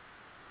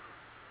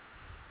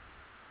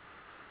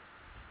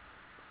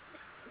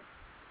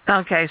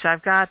 Okay, so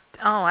I've got,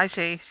 I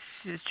see.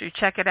 Did you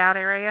check it out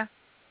area?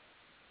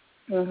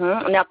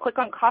 Mm-hmm. Now click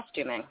on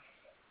costuming,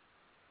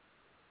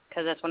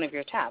 because that's one of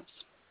your tabs.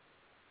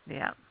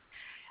 Yeah.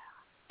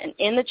 And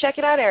in the check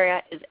it out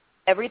area,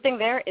 everything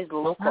there is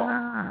local.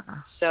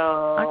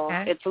 So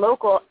it's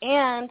local,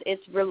 and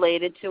it's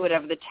related to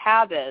whatever the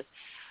tab is.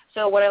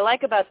 So what I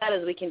like about that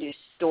is we can do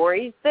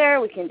stories there.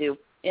 We can do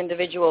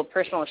individual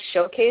personal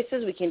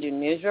showcases. We can do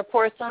news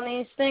reports on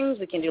these things.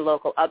 We can do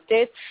local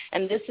updates.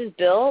 And this is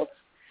built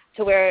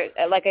to where,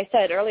 like I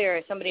said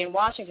earlier, somebody in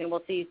Washington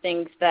will see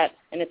things that,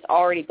 and it's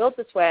already built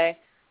this way,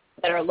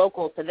 that are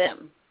local to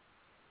them.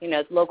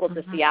 It's local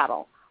to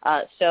Seattle.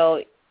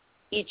 So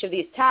each of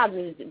these tabs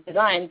is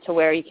designed to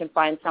where you can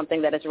find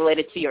something that is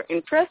related to your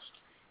interest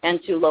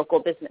and to local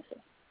businesses.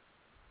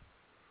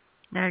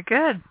 Very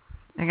good.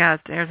 I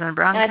got Arizona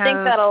Brown And I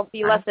think that'll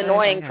be less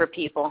annoying for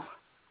people.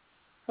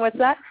 What's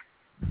that?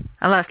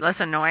 Less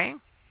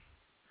annoying?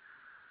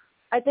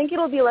 I think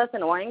it'll be less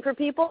annoying for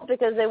people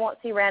because they won't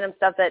see random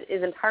stuff that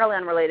is entirely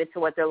unrelated to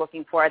what they're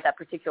looking for at that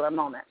particular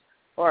moment.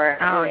 Or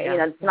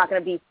it's not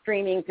going to be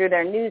streaming through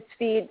their news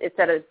feed. It's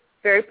at a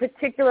very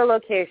particular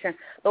location.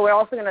 But we're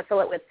also going to fill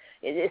it with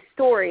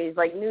stories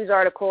like news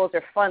articles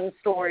or fun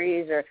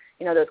stories or,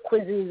 those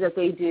quizzes that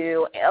they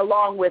do,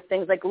 along with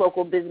things like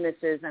local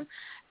businesses and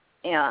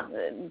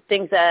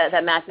things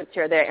that match up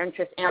to their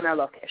interest and their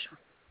location.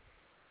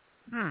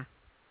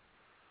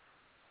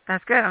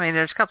 That's good. I mean,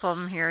 there's a couple of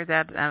them here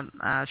that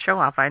show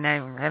off. I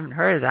haven't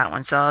heard of that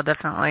one, so I'll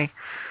definitely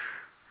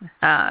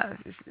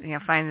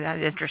find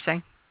that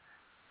interesting.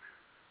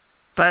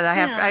 But I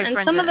have friends.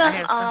 I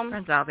have some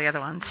friends out the other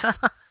ones.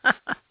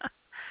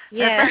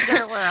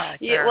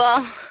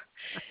 Well,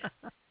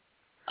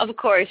 of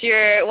course you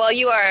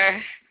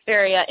are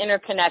very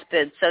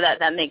interconnected, so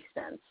that makes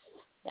sense.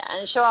 Yeah,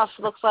 and show off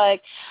looks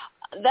like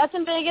that's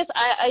in Vegas.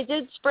 I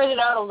did spread it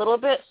out a little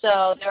bit,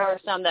 so there are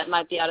some that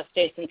might be out of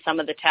state in some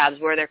of the tabs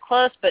where they're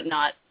close, but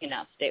not,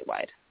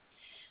 statewide.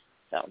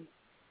 So.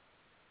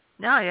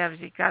 No,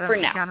 you got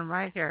them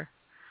right here.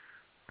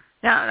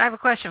 Now, I have a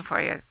question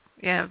for you.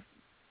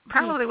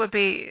 Probably would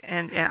be,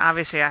 and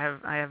obviously I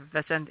have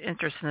vested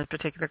interest in this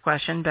particular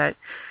question, but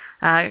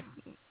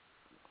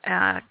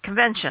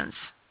conventions.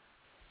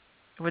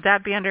 Would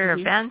that be under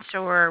events,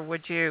 or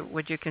would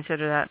you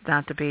consider that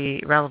not to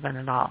be relevant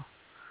at all?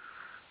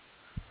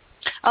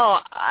 Oh,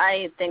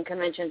 I think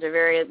conventions are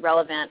very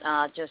relevant,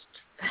 just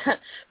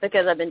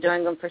because I've been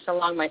doing them for so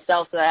long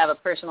myself that I have a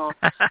personal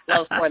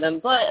love for them.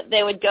 But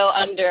they would go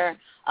under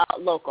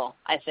local,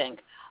 I think.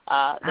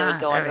 They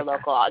would go under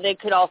local. They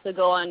could also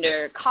go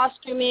under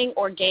costuming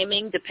or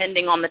gaming,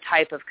 depending on the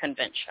type of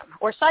convention,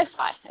 or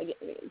sci-fi.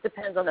 It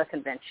depends on the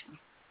convention.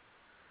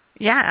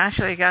 Yeah,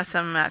 actually, you got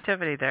some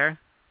activity there.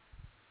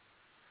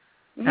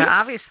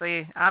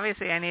 Obviously,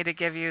 I need to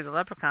give you the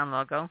Leprechaun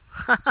logo.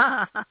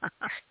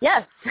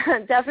 Yes,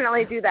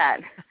 definitely do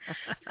that.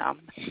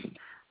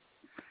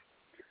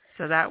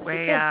 So that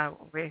way,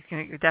 we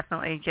can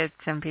definitely get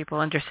some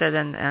people interested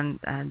and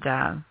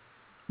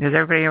because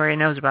everybody already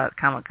knows about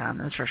Comic-Con,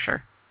 that's for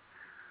sure.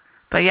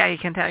 But yeah, you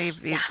can tell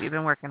you've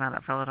been working on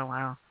it for a little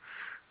while.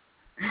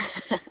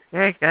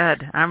 Very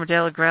good.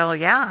 Armadillo Grill,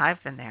 yeah,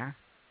 I've been there.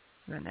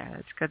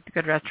 It's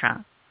good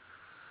restaurant.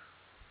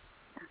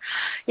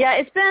 Yeah,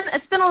 it's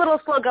been a little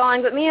slow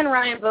going, but me and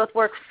Ryan both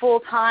work full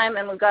time,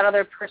 and we've got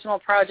other personal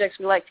projects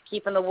we like to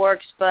keep in the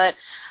works. But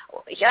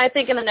I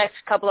think in the next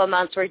couple of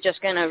months, we're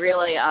just going to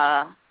really,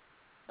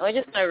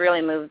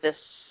 move this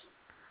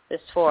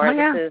forward.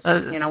 This is,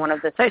 one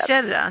of the steps. I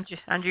said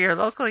under your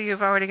local,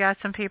 you've already got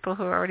some people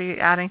who are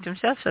already adding some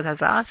stuff, so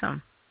that's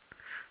awesome.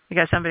 You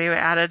got somebody who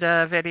added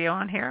a video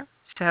on here,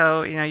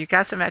 so you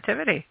got some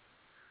activity.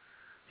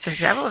 So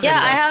yeah,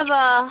 I have.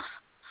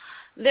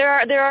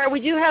 We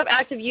do have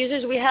active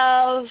users. We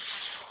have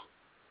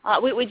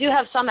do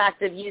have some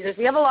active users.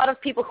 We have a lot of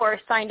people who are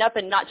signed up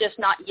and not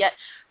yet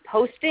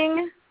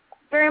posting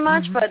very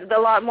much, but a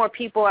lot more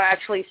people are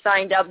actually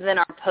signed up than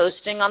are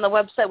posting on the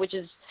website, which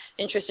is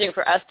interesting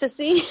for us to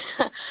see.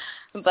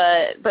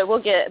 but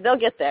they'll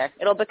get there.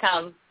 It'll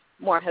become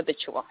more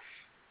habitual.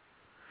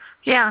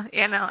 Yeah,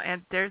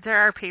 and there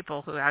are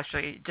people who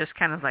actually just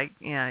kind of like,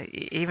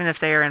 even if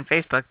they are in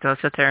Facebook, they'll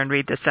sit there and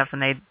read the stuff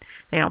and they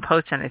don't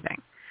post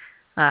anything.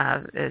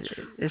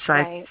 It's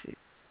like, right.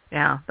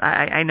 Yeah,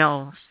 I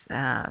know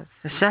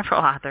several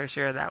authors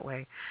who are that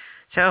way.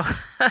 So,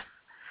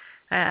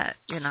 right.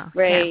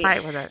 Can't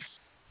fight with it.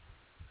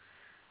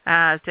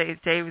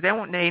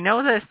 They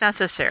know that it's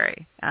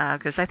necessary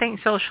because I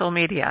think social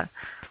media.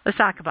 Let's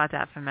talk about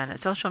that for a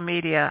minute. Social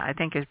media, I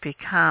think, has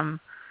become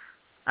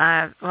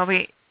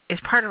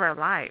it's part of our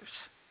lives.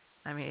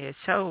 I mean, it's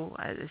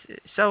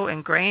so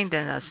ingrained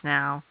in us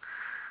now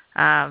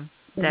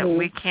that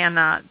we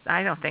cannot.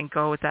 I don't think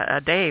go with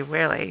a day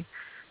really.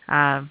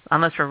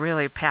 Unless we're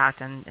really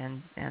packed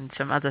and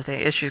some other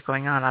issues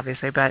going on,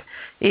 obviously. But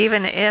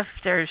even if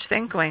there's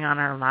things going on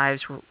in our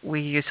lives,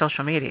 we use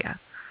social media.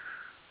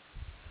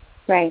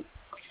 Right.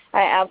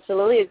 I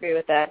absolutely agree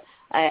with that.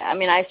 I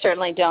mean, I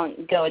certainly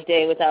don't go a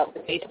day without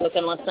Facebook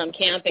unless I'm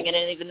camping, and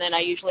even then I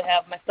usually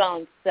have my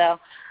phone. So,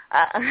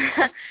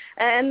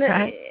 and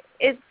right.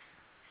 it's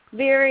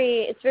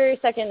very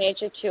second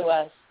nature to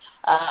us.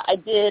 I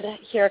did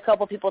hear a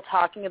couple people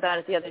talking about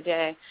it the other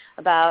day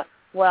about,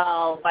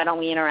 well, why don't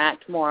we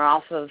interact more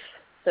off of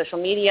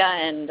social media?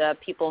 And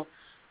people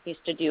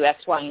used to do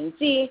X, Y, and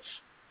Z.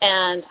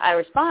 And I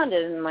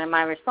responded, and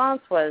my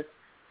response was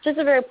just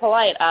a very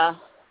polite,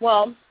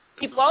 well,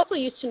 people also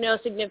used to know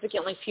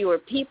significantly fewer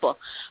people.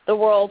 The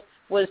world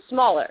was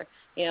smaller.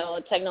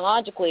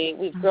 Technologically,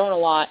 we've grown a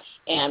lot,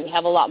 and we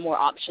have a lot more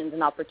options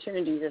and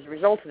opportunities as a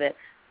result of it.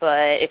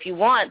 But if you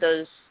want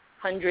those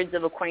hundreds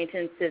of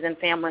acquaintances and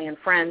family and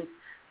friends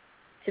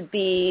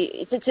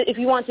if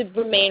you want to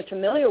remain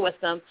familiar with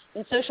them,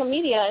 then social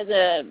media is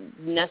a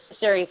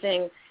necessary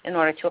thing in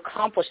order to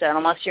accomplish that,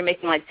 unless you're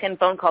making like 10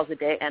 phone calls a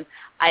day, and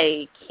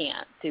I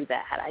can't do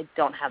that. I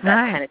don't have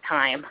that kind of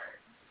time.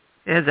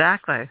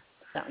 Exactly.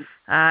 So.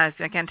 I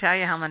can tell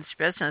you how much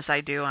business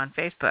I do on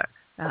Facebook,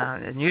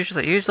 and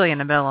usually in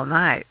the middle of the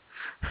night.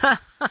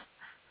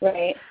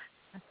 Right.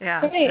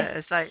 Yeah, right.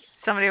 It's like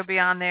somebody will be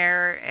on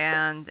there,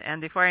 and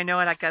before I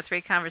know it, I've got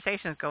 3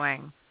 conversations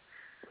going.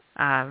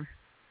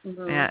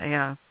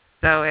 Yeah.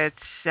 So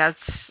that's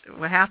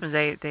what happens.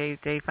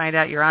 They find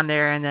out you're on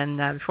there, and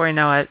then before you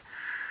know it,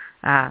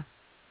 and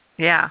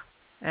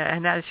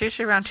that's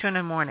usually around 2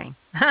 a.m.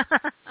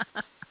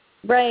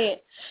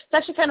 Right. It's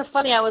actually kind of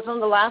funny. I was one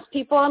of the last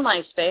people on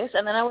MySpace,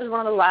 and then I was one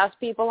of the last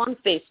people on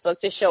Facebook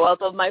to show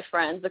up of my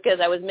friends because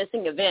I was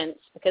missing events.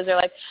 Because they're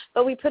like,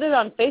 but we put it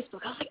on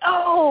Facebook. I was like,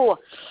 oh,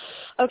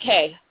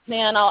 okay,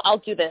 man,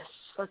 I'll do this.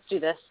 Let's do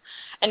this.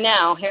 And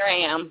now here I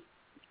am,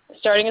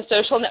 starting a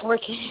social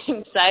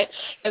networking site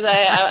because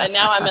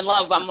now I'm in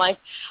love. I'm like,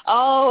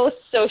 oh,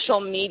 social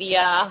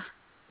media,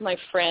 my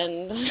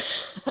friend.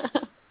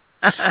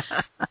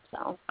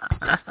 So.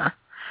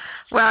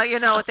 Well, you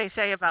know what they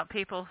say about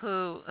people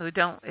who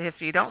don't, if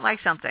you don't like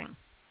something,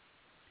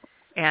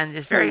 and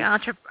it's very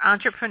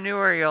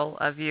entrepreneurial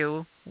of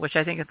you, which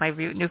I think is my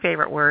new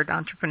favorite word,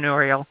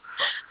 entrepreneurial.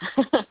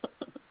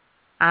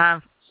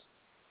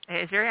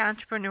 It's very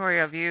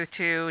entrepreneurial of you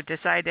to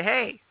decide to,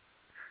 hey,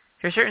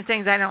 there's certain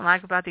things I don't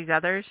like about these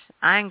others.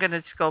 I'm going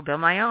to just go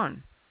build my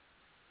own.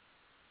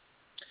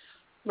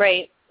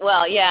 Right.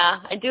 Well,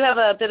 yeah, I do have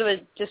a bit of a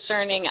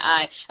discerning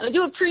eye, and I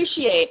do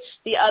appreciate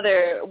the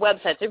other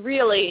websites. I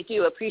really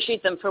do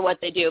appreciate them for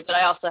what they do, but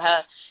I also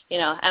have,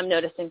 I'm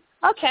noticing,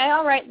 okay,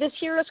 all right, this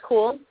here is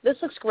cool. This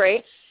looks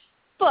great,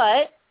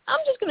 but I'm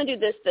just going to do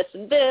this, this,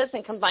 and this,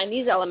 and combine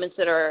these elements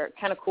that are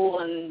kind of cool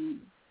and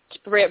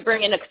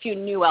bring in a few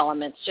new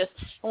elements, and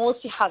we'll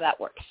see how that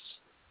works.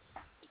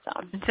 So.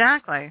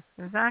 Exactly.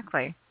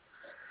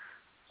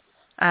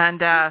 And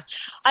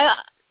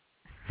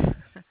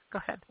go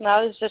ahead. No,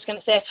 I was just going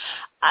to say,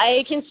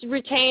 I can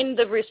retain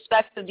the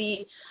respect of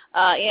the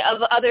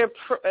of other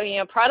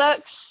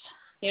products.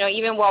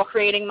 Even while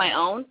creating my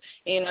own.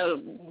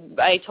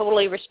 I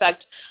totally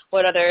respect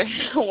what other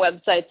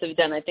websites have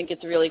done. I think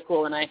it's really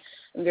cool, and I'm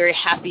very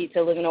happy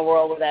to live in a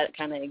world where that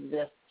kind of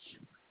exists.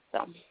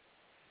 So.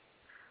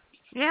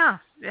 Yeah,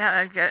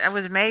 it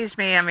was amazed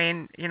me. I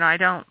mean, I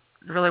don't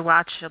really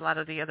watch a lot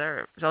of the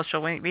other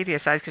social media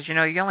sites because you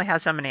only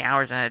have so many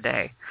hours in a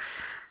day.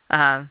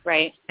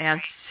 Right.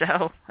 And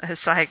so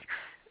it's like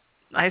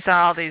I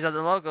saw all these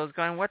other logos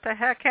going, what the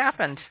heck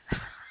happened?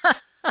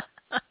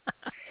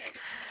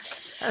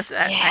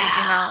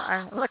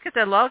 I look at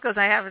the logos.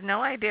 I have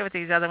no idea what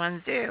these other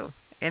ones do,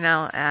 and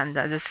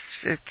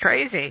it's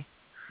crazy.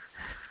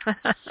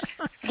 I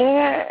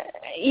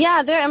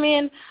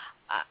mean,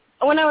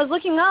 when I was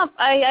looking up,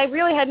 I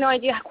really had no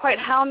idea quite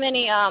how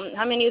many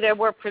there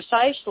were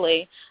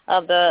precisely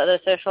of the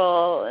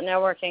social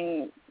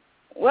networking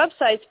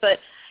websites, but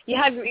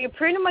you're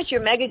pretty much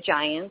your mega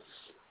giants,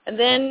 and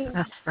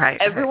then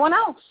everyone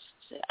else.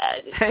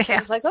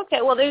 It's like,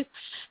 okay, well, there's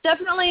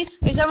definitely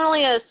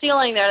a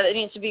ceiling there that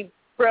needs to be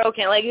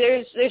broken. Like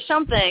there's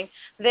something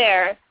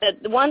there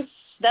that once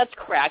that's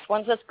correct,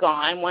 once that's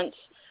gone, once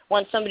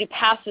somebody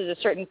passes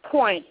a certain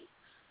point,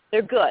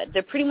 they're good.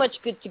 They're pretty much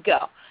good to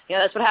go.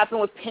 That's what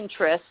happened with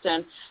Pinterest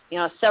and,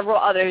 several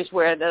others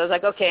where there was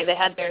like, okay, they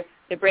had their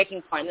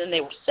breaking point and then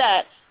they were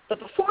set. But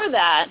before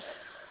that,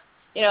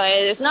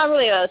 it's not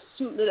really a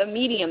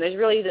medium. There's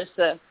really just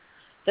the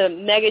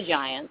mega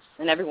giants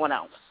and everyone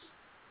else.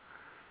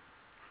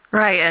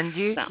 Right. And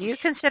do you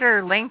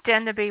consider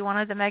LinkedIn to be one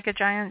of the mega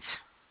giants?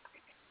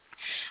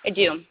 I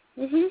do.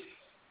 Mhm.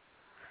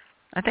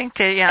 I think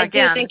do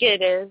think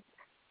it is.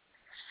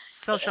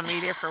 Social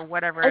media for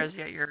whatever it is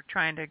that you're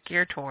trying to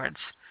gear towards.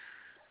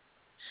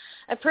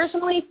 I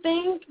personally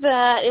think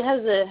that it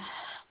has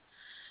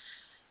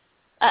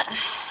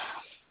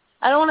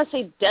I don't want to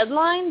say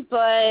deadline,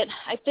 but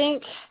I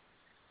think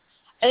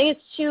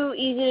it's too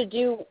easy to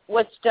do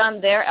what's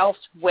done there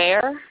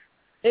elsewhere.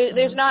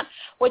 There's not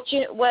what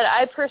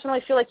I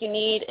personally feel like you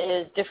need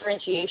is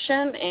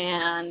differentiation,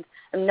 and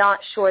I'm not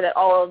sure that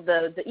all of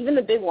even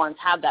the big ones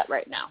have that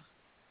right now.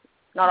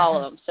 Not all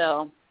of them,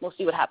 so we'll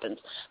see what happens.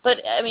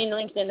 But, I mean,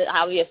 LinkedIn,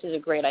 obviously, is a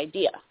great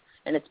idea,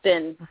 and it's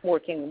been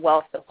working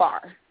well so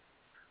far.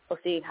 We'll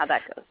see how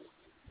that goes.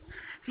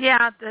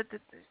 Yeah,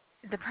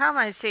 the problem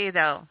I see,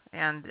 though,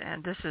 and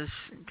this is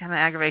kind of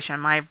aggravation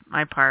on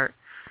my part,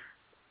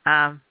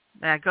 I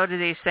go to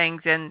these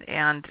things, and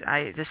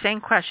the same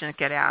questions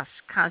get asked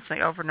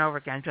constantly over and over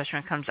again, especially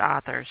when it comes to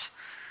authors.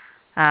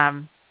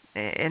 And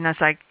it's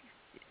like,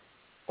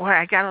 well,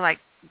 I got to, like,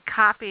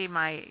 copy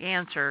my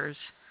answers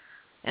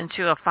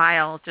into a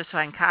file just so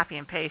I can copy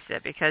and paste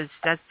it, because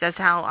that's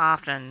how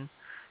often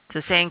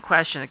the same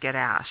questions get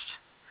asked,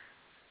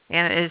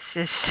 and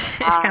it's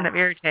kind of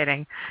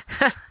irritating.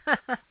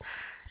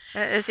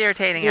 It's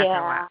irritating after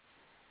a while.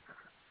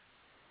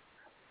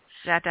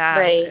 That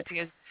right.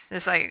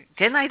 It's like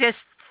didn't I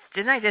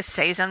just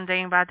say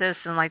something about this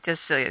in like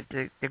just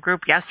the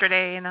group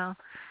yesterday?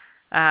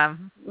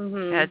 That's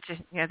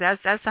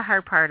the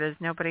hard part is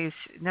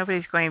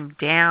nobody's going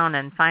down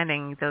and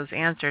finding those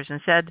answers.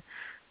 Instead,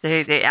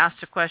 they ask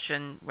the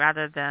question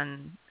rather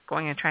than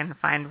going and trying to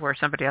find where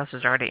somebody else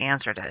has already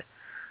answered it.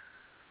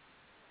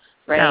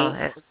 Right. So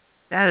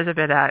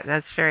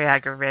that's very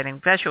aggravating,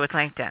 especially with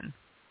LinkedIn.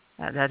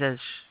 That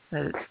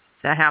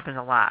happens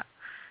a lot.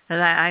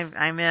 And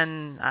I'm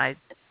in, I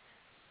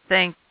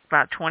think,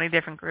 about 20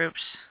 different groups.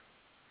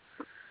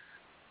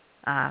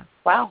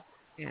 Wow.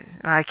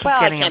 I keep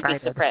getting invited. I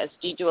can't be surprised.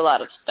 You do a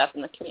lot of stuff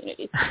in the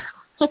community.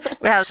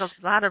 Well, there's a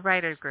lot of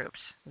writer groups.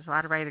 There's a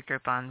lot of writer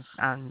group on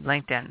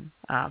LinkedIn,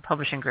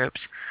 publishing groups.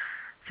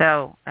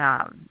 So,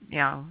 I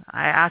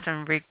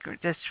often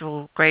just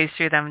will graze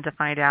through them to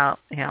find out,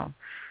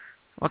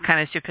 what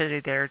kind of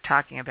stupidity they're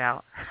talking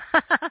about.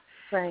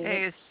 Right.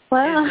 It's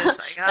well, just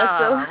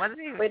like, what is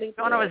he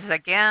going over this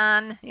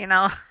again?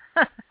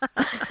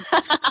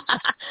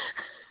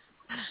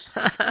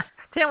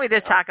 Didn't we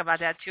just talk about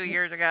that 2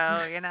 years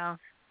ago?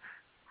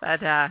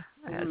 But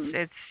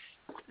it's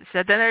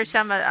so then there's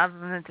some of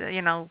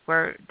them,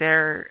 where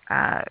they're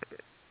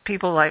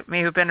people like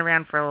me who've been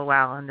around for a little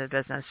while in the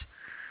business,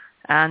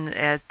 and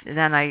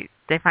then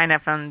they find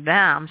out from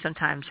them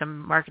sometimes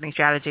some marketing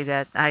strategy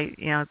that I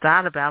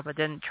thought about but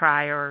didn't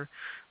try or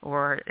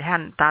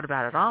hadn't thought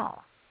about at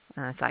all,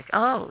 and it's like,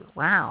 oh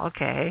wow,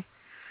 okay,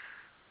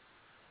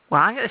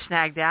 well I'm going to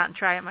snag that and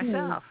try it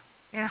myself.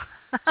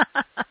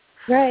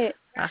 Right.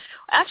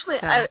 Actually,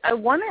 I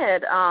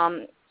wanted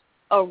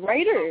a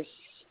writer's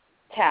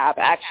tab,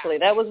 actually.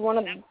 That was one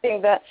of the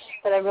things that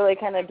I really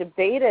kind of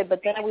debated,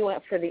 but then we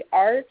went for the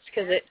arts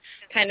because it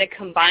kind of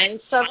combined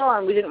several,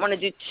 and we didn't want to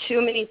do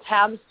too many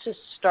tabs to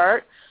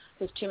start,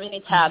 because too many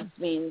tabs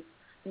means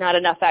not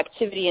enough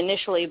activity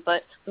initially,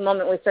 but the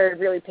moment we started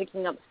really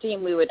picking up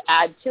steam, we would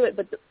add to it.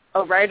 But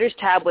a writer's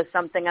tab was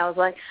something I was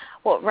like,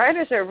 well,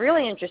 writers are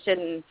really interested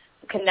in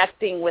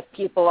connecting with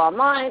people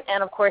online,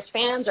 and of course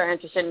fans are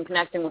interested in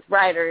connecting with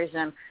writers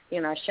and,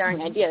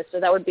 sharing ideas, so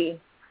that would be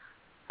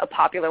a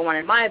popular one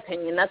in my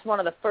opinion. That's one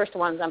of the first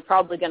ones I'm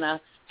probably going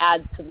to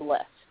add to the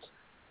list.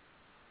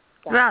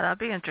 So. Well, that'll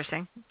be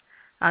interesting.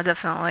 I'll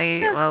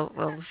definitely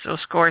we'll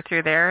score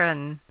through there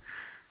and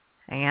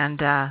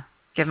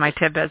give my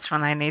tidbits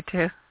when I need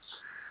to.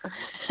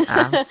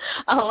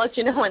 I'll let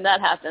you know when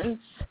that happens.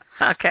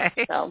 Okay.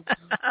 So.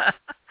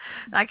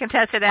 I can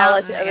test it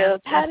out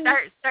and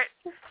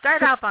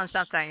start off on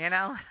something,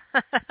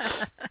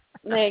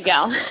 There you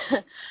go.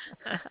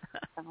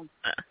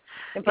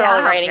 And put all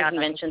the writing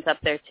conventions up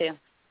there too.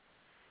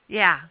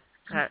 Yeah,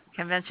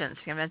 conventions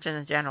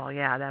in general.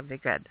 Yeah, that'd be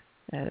good.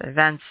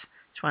 Events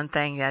is one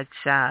thing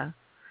that's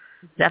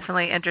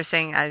definitely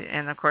interesting,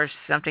 and of course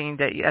something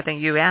that I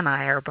think you and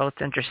I are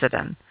both interested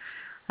in.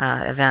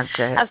 Events.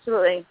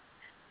 Absolutely.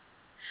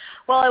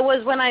 Well, it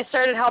was when I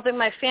started helping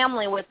my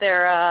family with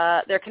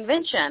their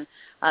convention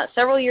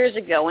several years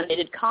ago when they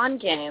did con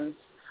games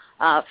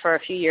for a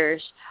few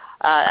years.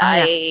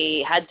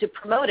 I had to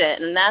promote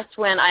it, and that's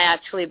when I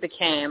actually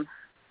became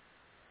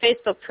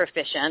Facebook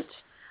proficient,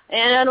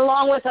 and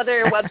along with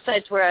other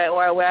websites where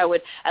I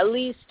would at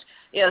least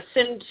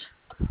send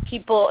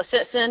people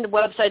send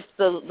websites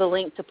the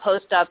link to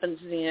post up and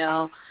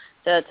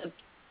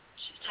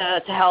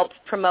to help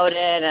promote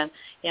it, and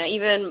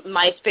even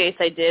MySpace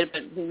I did,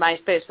 but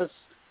MySpace was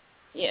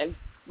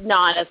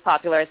not as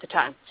popular at the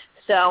time.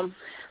 So,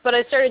 but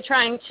I started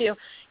trying to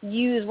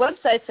use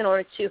websites in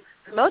order to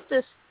promote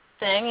this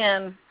thing,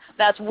 and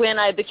that's when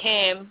I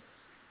became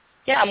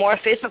more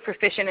Facebook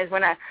proficient, is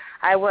when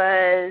I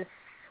was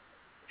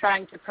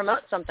trying to promote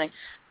something.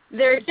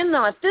 There again,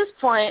 though, at this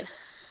point,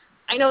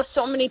 I know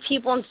so many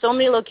people in so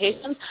many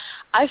locations,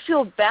 I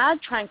feel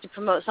bad trying to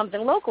promote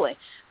something locally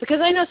because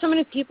I know so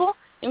many people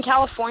in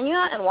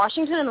California and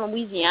Washington and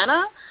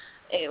Louisiana.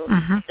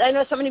 I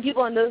know so many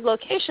people in those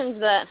locations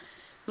that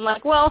I'm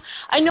like, well,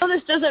 I know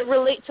this doesn't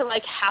relate to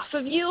like half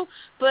of you,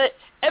 but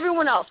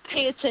everyone else,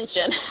 pay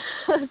attention.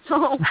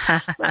 So,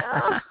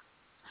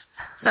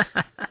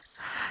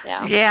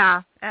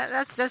 yeah,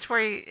 that's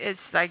where it's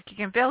like you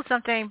can build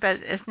something, but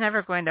it's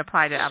never going to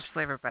apply to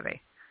absolutely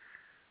everybody.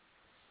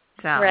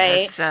 So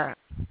right. It's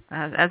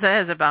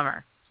as a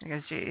bummer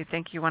because you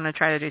think you want to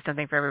try to do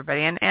something for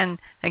everybody, and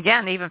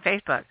again, even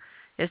Facebook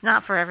is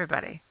not for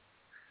everybody.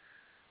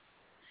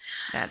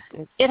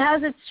 It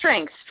has its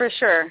strengths for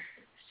sure.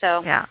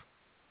 So yeah.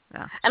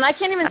 And I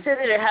can't even say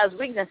that it has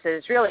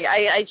weaknesses, really.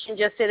 I can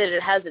just say that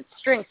it has its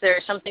strengths. There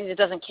are some things it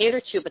doesn't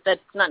cater to, but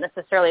that's not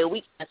necessarily a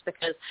weakness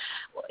because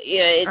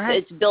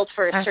it's built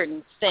for a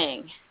certain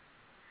thing.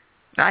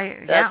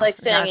 That's like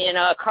saying,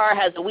 a car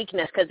has a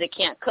weakness because it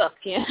can't cook.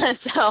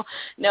 So,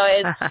 no,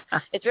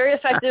 it's very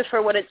effective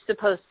for what it's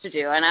supposed to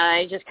do. And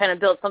I just kind of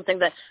built something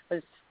that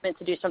was meant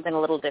to do something a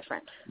little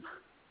different.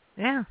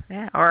 Yeah.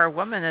 Or a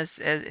woman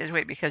is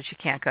weak because she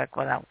can't cook.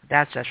 Well,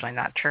 that's actually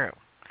not true.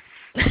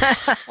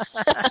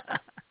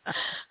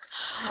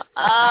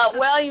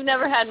 Well, you've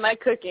never had my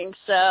cooking,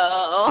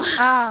 so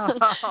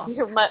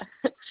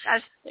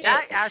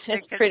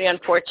it's pretty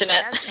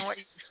unfortunate.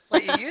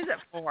 What you use it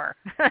for.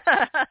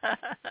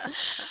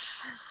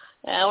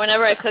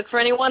 Whenever I cook for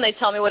anyone, they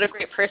tell me what a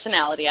great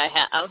personality I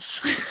have.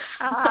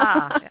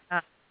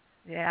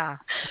 Yeah.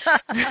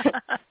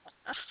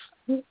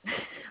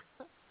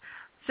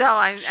 So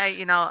I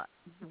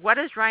what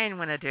does Ryan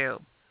want to do?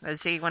 Does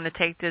he want to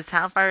take this?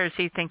 How far does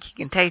he think he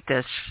can take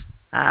this?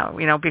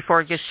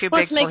 Before it gets too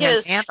big for him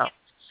to handle.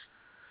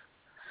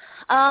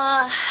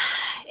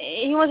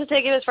 He wants to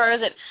take it as far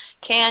as it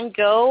can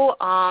go.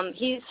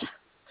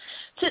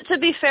 To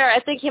be fair, I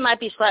think he might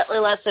be slightly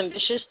less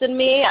ambitious than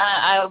me.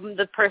 I'm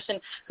the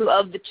person who,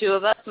 of the two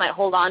of us, might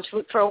hold on to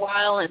it for a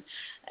while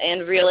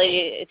and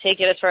really take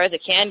it as far as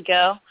it can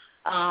go.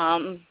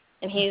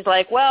 And he's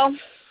like, well,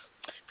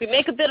 if we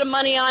make a bit of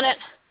money on it,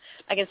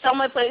 I can sell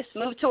my place,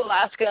 move to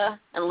Alaska,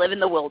 and live in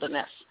the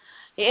wilderness.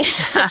 He's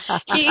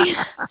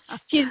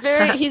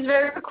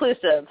very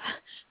reclusive.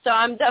 So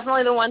I'm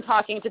definitely the one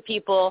talking to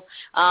people.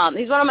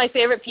 He's one of my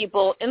favorite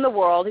people in the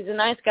world. He's a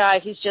nice guy.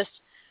 He's just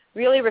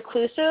really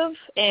reclusive,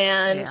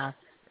 and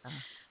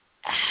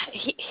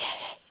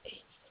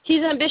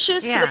he's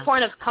ambitious to the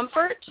point of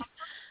comfort,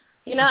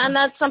 and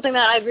that's something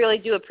that I really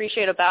do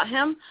appreciate about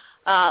him.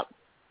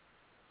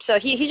 So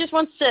he just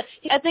wants to,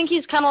 I think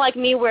he's kind of like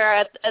me where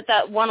at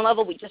that one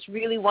level we just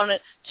really want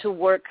it to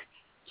work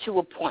to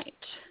a point.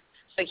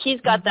 So he's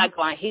got that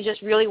going. He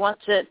just really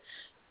wants it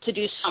to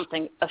do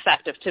something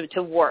effective,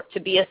 to work, to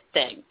be a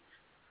thing.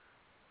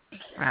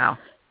 Wow.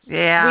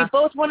 Yeah. We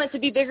both want it to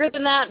be bigger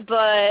than that,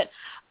 but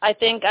I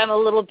think I'm a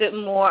little bit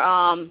more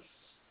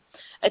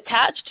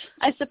attached,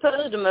 I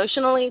suppose,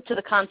 emotionally to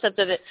the concept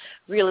of it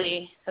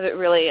really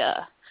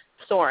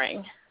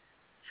soaring.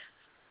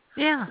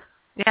 Yeah.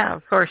 Yeah,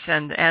 of course,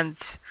 and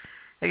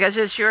because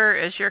it's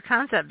your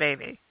concept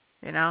baby,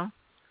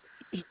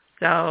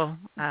 So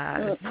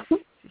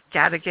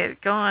got to get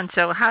it going.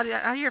 So how do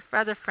your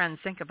other friends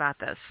think about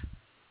this?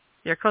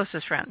 Your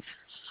closest friends?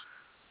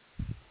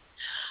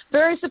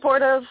 Very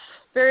supportive,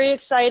 very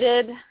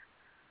excited.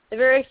 They're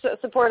very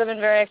supportive and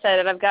very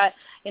excited. I've got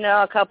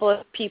a couple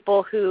of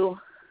people who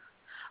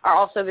are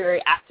also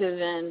very active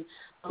in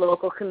the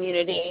local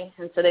community,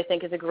 and so they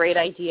think it's a great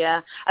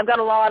idea. I've got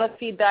a lot of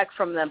feedback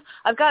from them.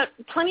 I've got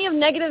plenty of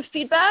negative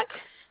feedback,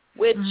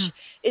 which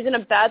isn't a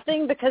bad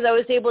thing because I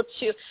was able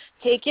to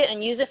take it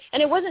and use it.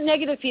 And it wasn't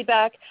negative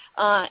feedback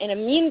in a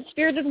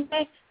mean-spirited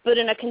way, but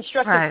in a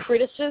constructive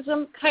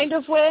criticism kind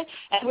of way,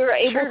 and we were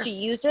able to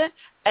use it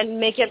and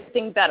make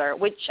everything better,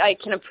 which I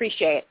can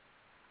appreciate.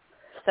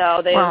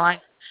 So they, I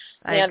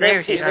agree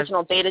with the you.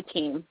 original beta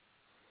team.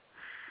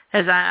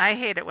 Because I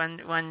hate it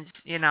when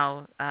you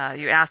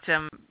ask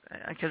them,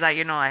 because I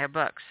have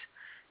books.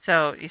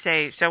 So you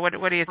say, so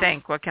what do you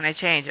think? What can I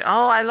change?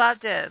 Oh, I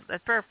loved it.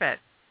 That's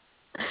perfect.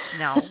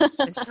 No,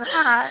 it's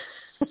not.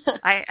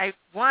 I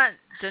want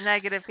the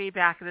negative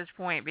feedback at this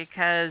point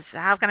because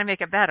how can I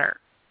make it better?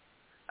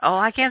 Oh,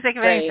 I can't think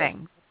of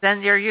anything.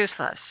 Then you're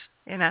useless,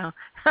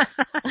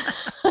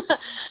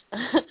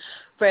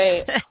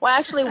 Right. Well,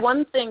 actually,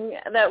 one thing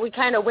that we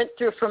kind of went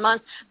through for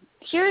months,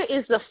 here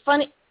is the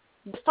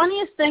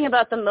funniest thing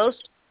about the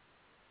most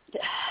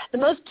the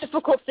most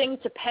difficult thing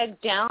to peg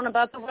down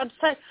about the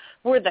website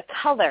were the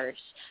colors,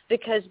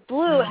 because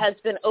blue has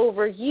been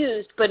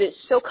overused, but it's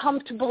so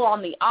comfortable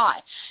on the eye.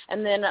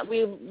 And then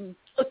we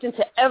looked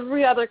into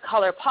every other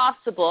color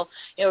possible,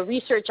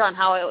 research on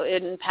how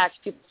it impacts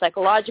people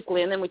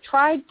psychologically, and then we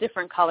tried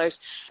different colors,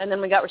 and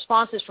then we got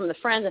responses from the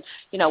friends,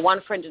 and,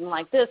 one friend didn't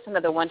like this,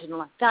 another one didn't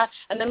like that,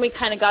 and then we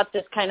kind of got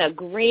this kind of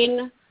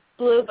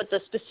green-blue, but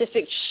the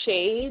specific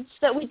shades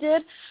that we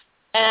did.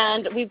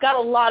 And we've got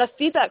a lot of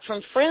feedback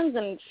from friends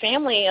and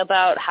family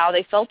about how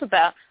they felt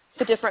about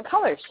the different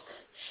colors.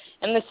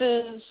 And this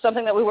is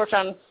something that we worked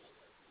on.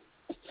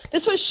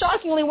 This was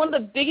shockingly one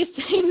of the biggest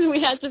things we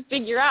had to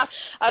figure out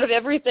of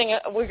everything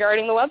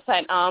regarding the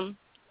website.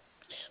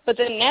 But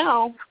then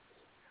now,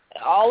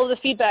 all of the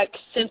feedback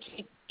since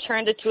we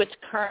turned it to its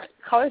current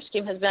color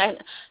scheme has been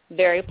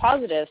very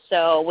positive.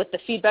 So with the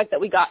feedback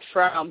that we got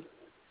from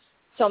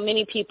so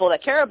many people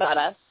that care about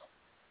us,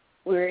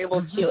 we were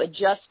able to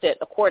adjust it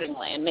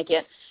accordingly and make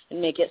it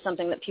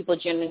something that people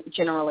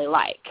generally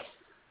like.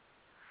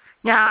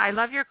 Yeah, I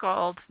love your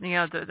gold,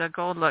 the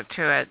gold look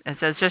to it. It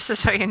says, just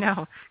so you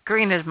know,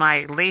 green is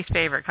my least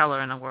favorite color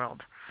in the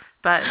world.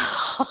 But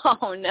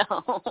oh,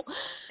 no.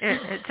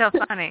 It's so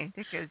funny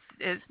because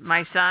it's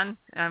my son,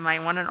 my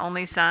one and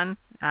only son,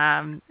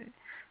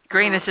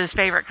 green is his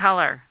favorite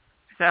color.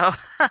 So,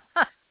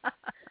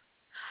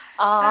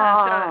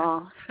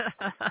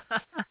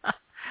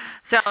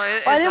 So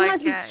I didn't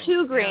want to be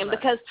too green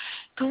because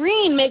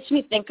green makes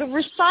me think of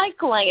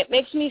recycling. It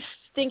makes me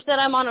think that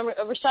I'm on a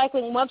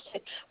recycling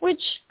website,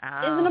 which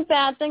isn't a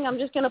bad thing. I'm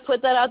just going to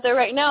put that out there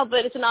right now,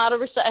 but it's not a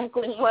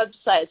recycling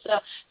website. So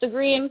the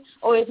green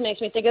always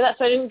makes me think of that.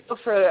 So I didn't go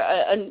for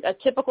a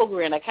typical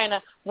green. I kind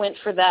of went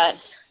for that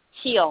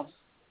teal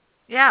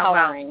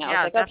coloring. Well,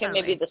 I was like, definitely.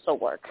 okay, maybe this will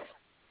work.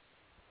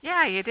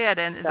 Yeah, you did,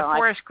 and so the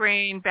forest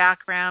green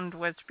background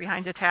was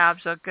behind the tabs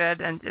looked good,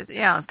 and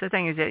the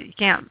thing is that you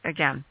can't,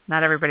 again,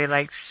 not everybody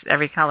likes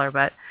every color,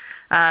 but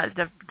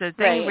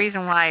the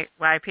reason why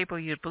people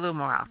use blue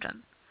more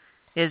often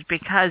is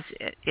because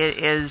it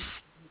is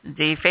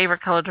the favorite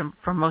color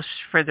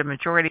for the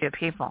majority of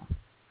people.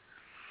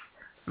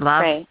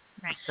 Love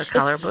the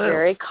color blue. It's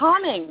very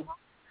calming.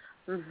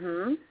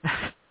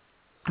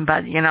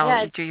 But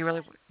do you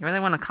really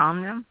want to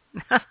calm them?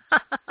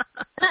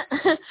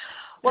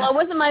 Well, it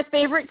wasn't my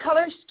favorite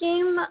color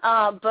scheme,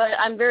 but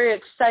I'm very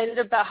excited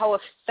about how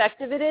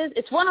effective it is.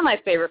 It's one of my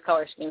favorite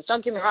color schemes.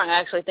 Don't get me wrong. I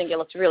actually think it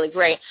looks really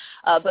great.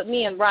 But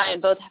me and Ryan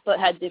both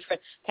had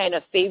different kind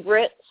of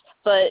favorites,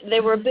 but they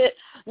were a bit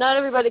 – not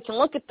everybody can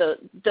look at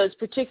those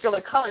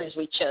particular colors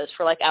we chose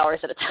for like hours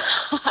at a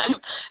time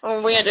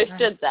when we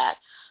understood that.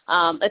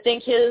 I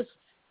think his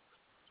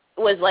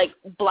was like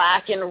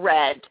black and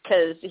red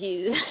because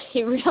he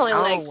really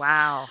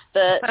likes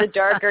the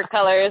darker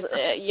colors.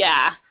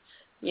 Yeah.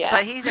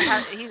 But he's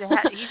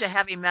a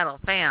heavy metal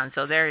fan,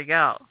 so there you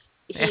go.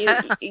 He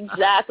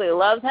exactly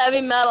loves heavy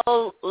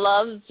metal,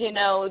 loves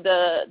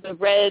the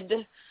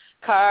red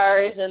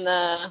cars and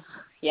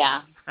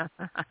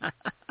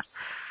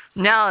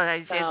No,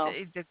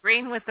 it's the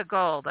green with the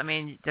gold. I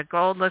mean, the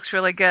gold looks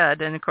really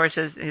good, and of course,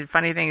 his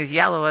funny thing is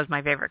yellow is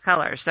my favorite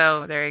color.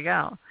 So there you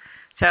go.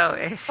 So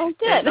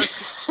good.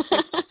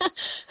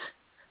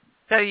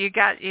 So you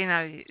got,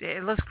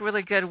 it looks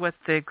really good with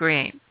the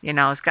green.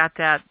 It's got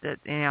that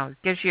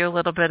gives you a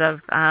little bit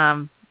of,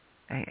 I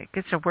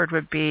guess the word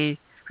would be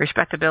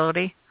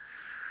respectability.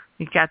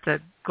 You got the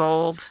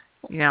gold,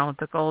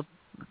 the gold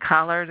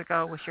color to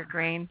go with your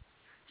green.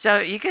 So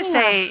you could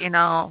say,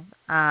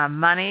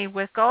 money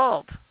with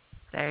gold.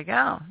 There you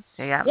go.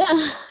 So, yeah.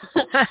 Yeah.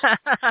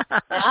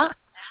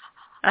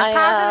 That's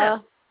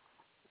positive.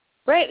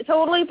 Right,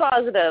 totally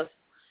positive.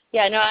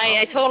 Yeah, no,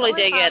 I totally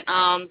dig it.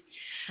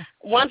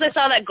 Once I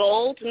saw that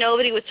gold,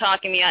 nobody was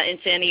talking me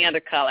into any other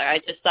color. I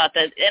just thought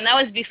that, and that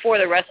was before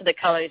the rest of the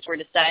colors were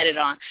decided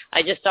on.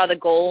 I just saw the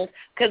gold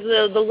because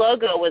the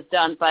logo was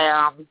done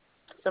by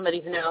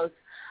somebody who knows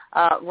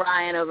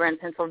Ryan over in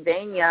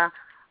Pennsylvania,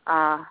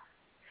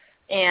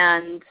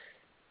 and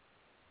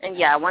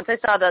yeah, once I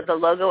saw the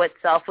logo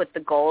itself with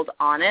the gold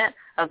on it,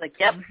 I was like,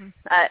 yep,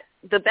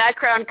 the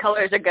background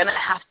colors are going to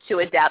have to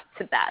adapt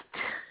to that.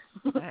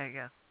 There you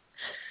go.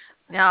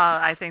 No,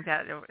 I think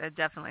that it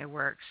definitely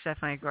works.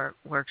 Definitely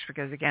works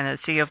because, again,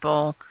 it's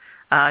seeable.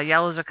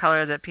 Yellow is a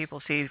color that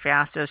people see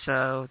fastest,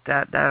 so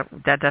that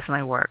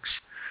definitely works.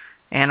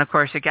 And, of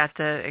course, it got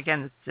the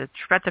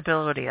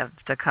spreadability of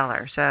the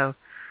color. So,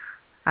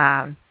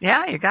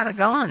 you got it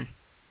going.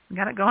 You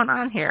got it going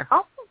on here.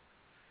 Oh.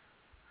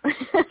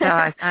 So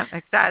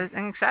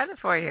I'm excited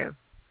for you.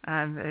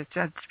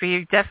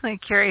 Be definitely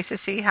curious to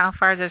see how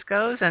far this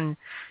goes, and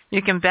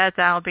you can bet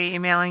that I'll be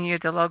emailing you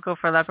the logo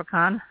for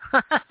Leprechaun.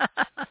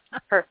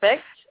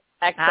 Perfect.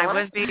 Excellent. I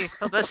would be a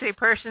publicity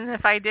person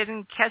if I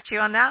didn't catch you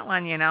on that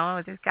one.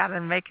 Just got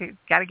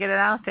to get it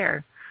out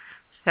there.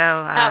 So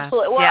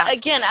absolutely. Well,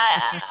 again,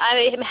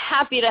 I am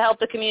happy to help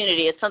the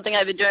community. It's something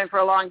I've been doing for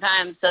a long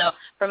time. So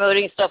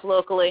promoting stuff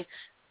locally,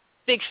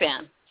 big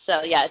fan.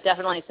 So yeah,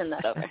 definitely send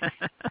that over.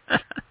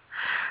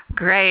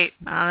 Great.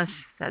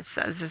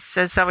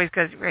 That's always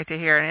good, great to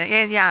hear.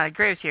 And yeah, I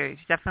agree with you. He's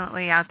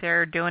definitely out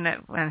there doing it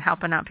and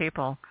helping out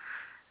people.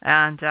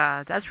 And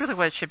that's really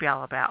what it should be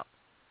all about.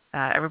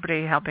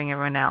 Everybody helping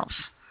everyone else.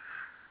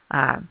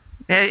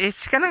 It's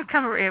going to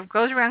come, it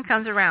goes around,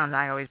 comes around,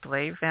 I always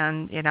believe.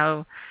 And,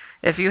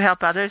 if you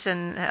help others,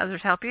 and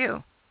others help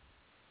you.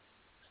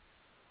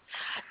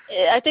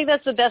 I think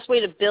that's the best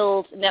way to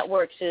build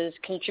networks is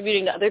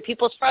contributing to other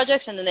people's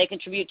projects, and then they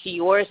contribute to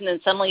yours, and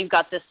then suddenly you've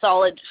got this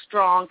solid,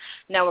 strong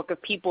network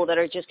of people that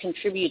are just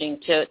contributing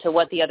to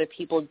what the other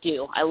people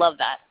do. I love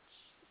that.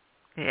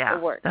 Yeah,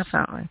 it works.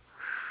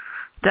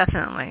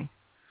 Definitely.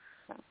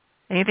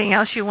 Anything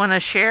else you want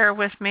to share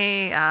with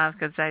me?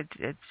 Because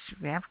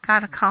we haven't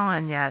got a call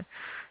in yet.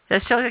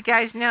 Just so you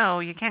guys know,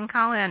 you can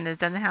call in. It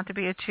doesn't have to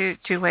be a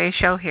two-way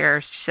show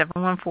here.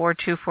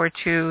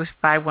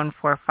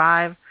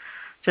 714-242-5145.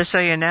 Just so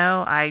you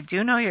know, I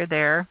do know you're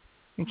there.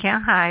 You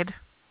can't hide.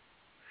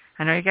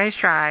 I know you guys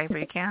try, but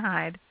you can't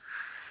hide.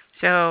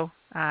 So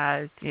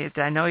I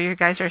know you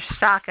guys are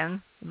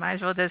stalking. You might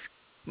as well just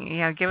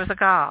give us a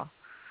call.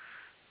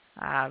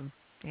 And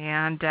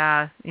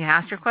you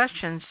ask your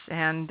questions.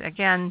 And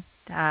again,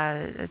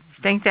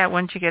 think that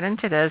once you get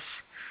into this,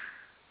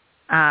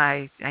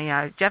 I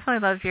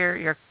definitely love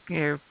your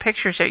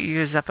pictures that you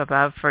use up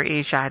above for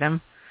each item.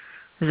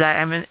 Because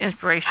I'm an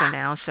inspiration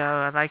now, so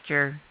I like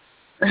your.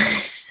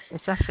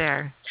 It's up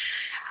there.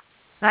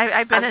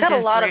 I've been into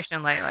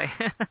inspiration lately.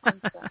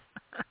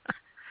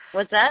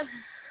 What's that?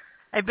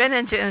 I've been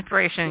into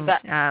inspiration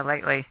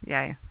lately.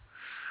 Yeah.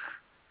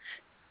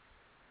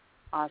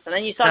 Awesome.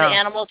 And you saw the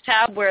animals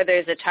tab where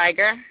there's a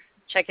tiger.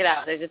 Check it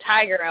out. There's a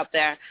tiger up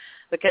there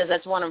because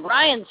that's one of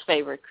Ryan's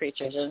favorite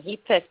creatures, and he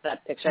picked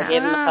that picture. I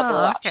gave him a couple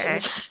of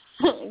options.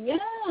 Yeah.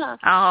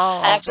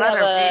 Oh, I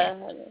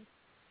actually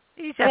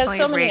he's I have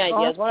so many regal.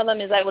 ideas. One of them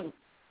is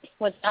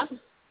what's that?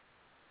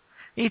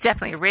 He's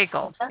definitely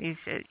regal. You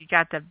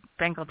got the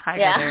Bengal tiger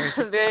there.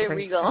 Yeah, very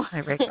regal.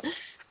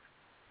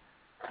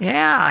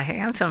 Yeah,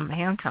 handsome.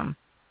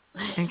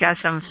 You got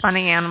some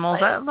funny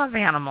animals. I love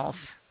animals.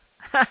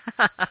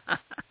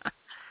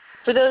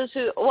 For those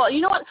who, you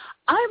know what?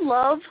 I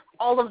love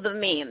all of the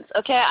memes,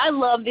 okay? I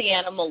love the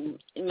animal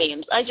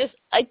memes. I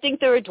think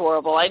they're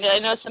adorable. I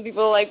know some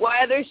people are like, why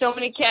are there so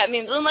many cat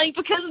memes? I'm like,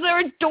 because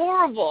they're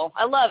adorable.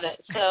 I love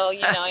it. So,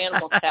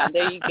 Animal Tab,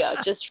 there you go.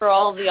 Just for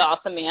all of the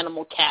awesome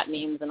animal cat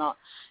memes and all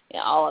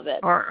of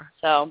it.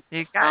 So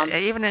you got,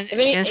 even in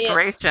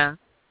inspiration,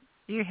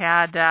 you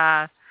had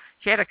a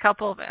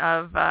couple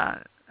of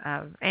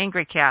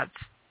angry cats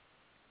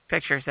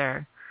pictures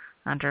there.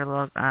 Under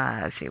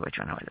let's see which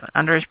one was it.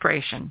 Under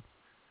inspiration,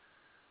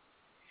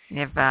 you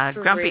have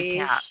grumpy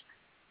cat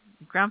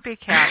going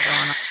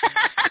on.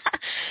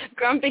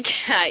 Grumpy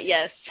cat,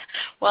 yes.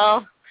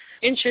 Well,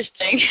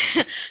 interesting.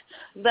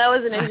 That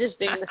was an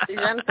interesting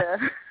decision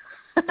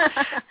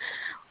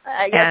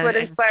I guess what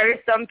inspires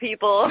some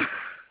people.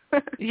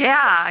 Yeah,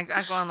 I'm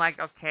going like,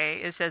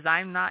 okay. It says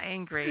I'm not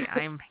angry.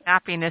 I'm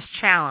happiness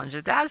challenged.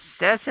 That's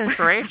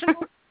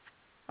inspirational.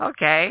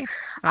 Okay.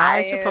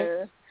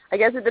 I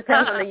guess it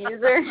depends on the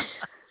user.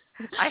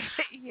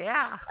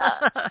 Yeah.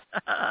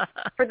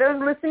 For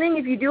those listening,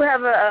 if you do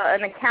have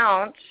an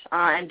account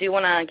and do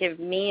want to give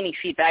me any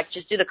feedback,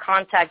 just do the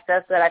contact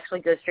us. That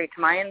actually goes straight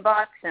to my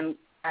inbox, and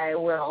I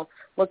will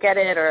look at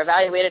it or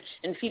evaluate it.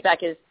 And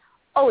feedback is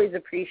always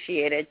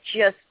appreciated.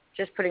 Just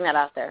putting that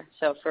out there.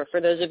 So for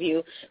those of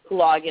you who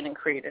log in and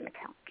create an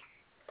account.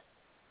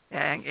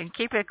 Yeah, and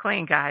keep it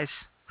clean, guys.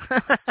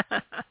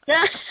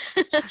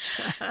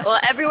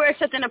 Well, everywhere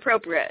except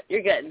inappropriate.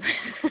 You're good.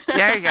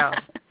 There you go.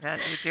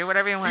 You do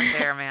whatever you want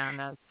there,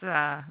 man.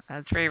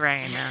 That's free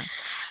reign.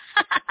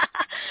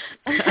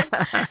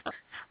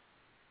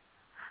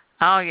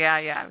 Oh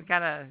yeah. We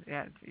gotta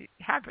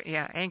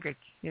angry.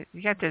 You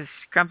got this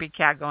grumpy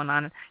cat going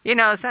on.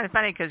 It's kind of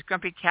funny because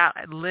grumpy cat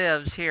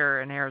lives here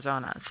in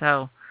Arizona.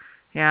 So,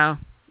 I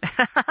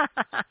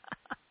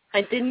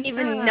didn't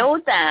even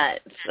know that.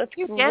 That's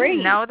you great.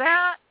 Didn't know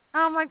that?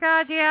 Oh my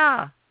God,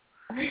 yeah.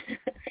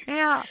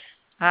 Yeah.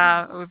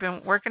 We've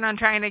been working on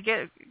trying to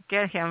get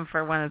him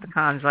for one of the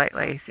cons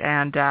lately,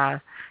 and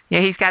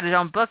he's got his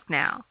own book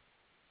now.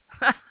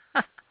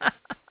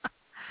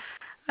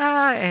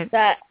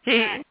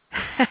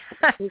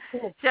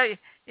 So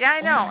yeah,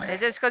 I know. It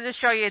just goes to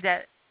show you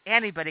that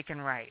anybody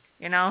can write.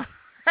 Yeah.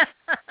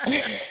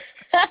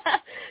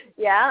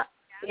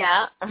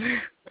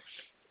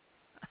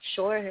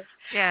 Sure.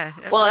 Yeah.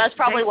 Well, that's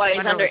probably why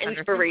he's under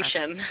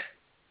inspiration.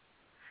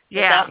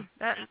 Yeah.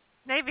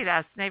 Maybe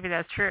that's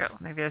true.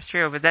 Maybe that's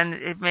true. But then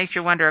it makes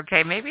you wonder.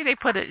 Okay, maybe they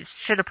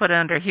should have put it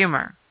under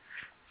humor.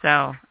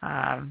 So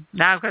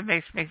now it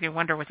makes me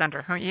wonder what's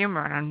under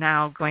humor, and I'm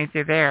now going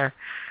through there.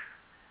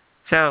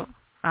 So,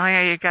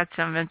 you got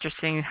some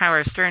interesting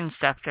Howard Stern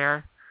stuff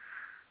there.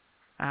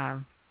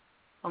 I'm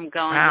going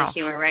to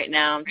humor right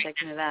now. I'm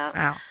checking it out.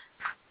 Wow.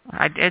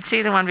 I did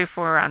see the one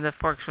before on the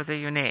Forks with the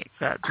Unique,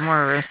 but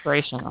more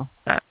inspirational.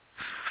 But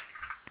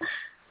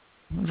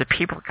the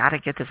people got to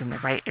get this in the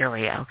right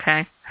area,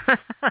 okay?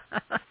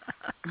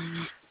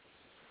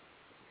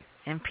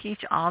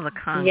 impeach all the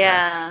content.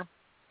 Yeah.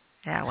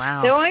 Yeah,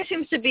 wow. There always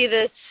seems to be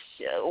this,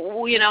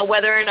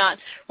 whether or not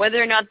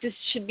this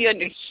should be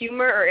under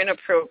humor or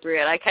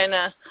inappropriate.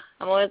 I'm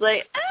always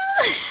like,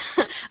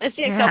 I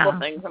see a couple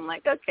things. I'm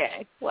like,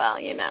 okay, well,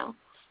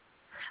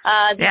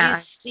 Did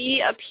you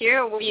see up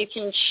here where you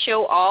can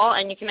show all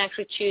and you can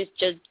actually choose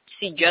to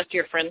see just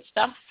your friend's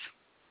stuff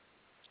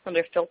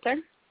under filter?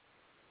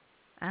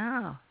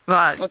 Oh,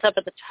 well. What's up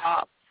at the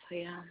top?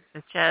 Yeah.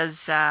 It says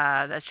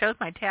that shows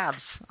my tabs,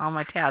 all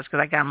my tabs, because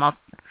I got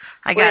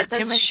I got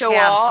too many show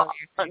tabs. All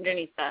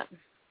underneath that.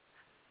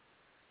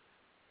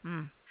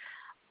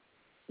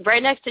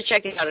 Right next to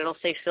checking out, it'll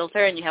say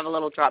filter, and you have a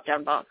little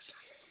drop-down box.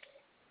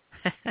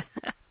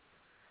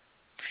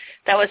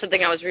 That was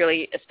something I was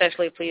really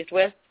especially pleased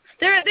with.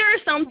 There are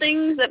some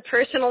things that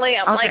personally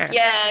I'm like,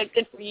 yeah,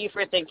 good for you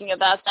for thinking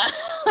about that.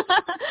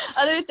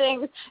 Other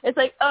things, it's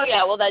like, oh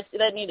yeah, well that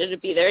needed to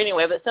be there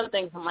anyway. But some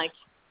things I'm like,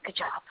 good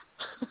job.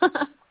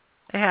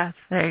 Yeah,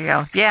 there you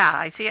go. Yeah,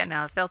 I see it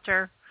now.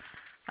 Filter,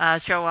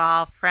 show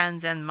all,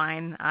 friends, and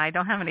mine. I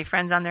don't have any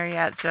friends on there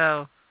yet,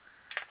 so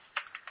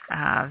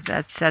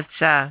that's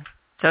so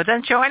it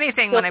doesn't show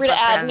anything when I put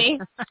friends. Feel free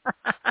to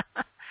add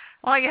me.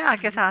 Well, yeah, I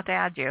guess I'll have to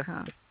add you.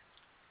 Huh?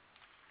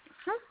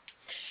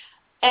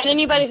 And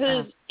anybody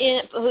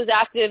who's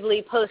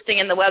actively posting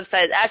in the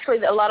website,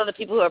 actually a lot of the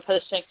people who are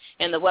posting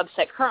in the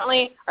website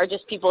currently are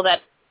just people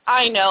that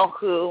I know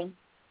who,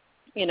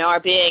 are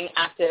being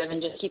active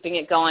and just keeping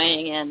it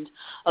going, and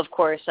of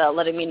course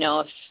letting me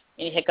know if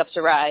any hiccups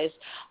arise.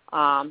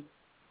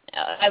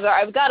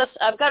 I've got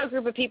a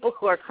group of people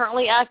who are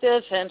currently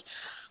active, and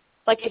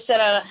like I said,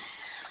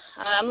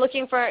 I'm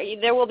looking for.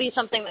 There will be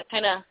something that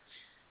kind of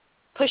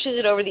pushes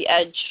it over the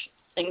edge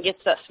and gets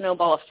that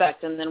snowball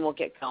effect, and then we'll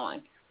get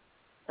going.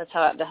 That's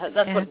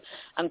what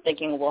I'm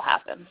thinking will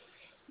happen.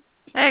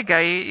 There you go.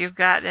 You've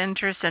got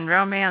interest in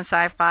romance,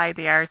 sci-fi,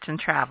 the arts, and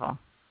travel.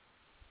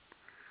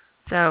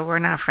 So we're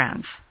not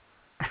friends.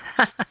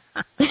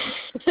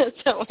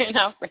 So we're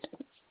not friends.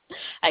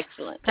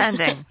 Excellent.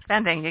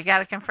 Pending. You got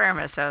to confirm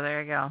it. So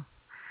there you go.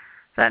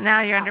 But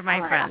now you're under my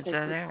friends. So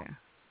there.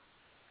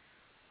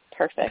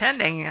 Perfect.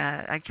 Pending.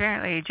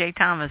 Apparently, Jay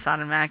Thomas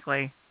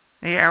automatically.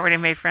 He already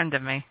made friend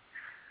of me.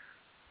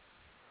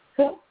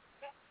 Cool.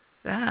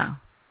 Yeah.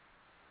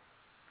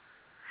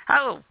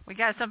 Oh, we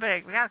got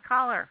somebody. We got a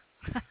caller.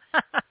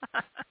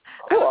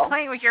 Cool. I was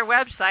playing with your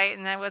website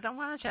and I wasn't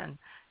watching.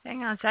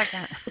 Hang on a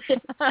second.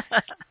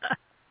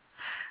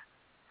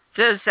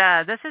 This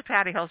is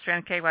Patty Holster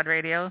on KWAD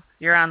Radio.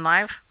 You're on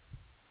live.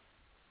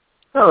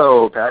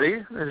 Hello,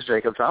 Patty. This is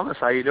Jacob Thomas.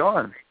 How you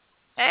doing?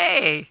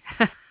 Hey.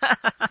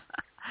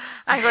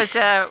 I was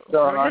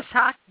we're just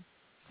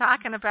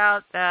talking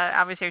about.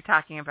 Obviously, you're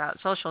talking about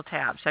social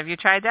tabs. Have you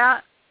tried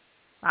that?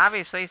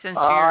 Obviously, since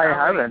I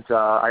haven't.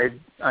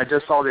 I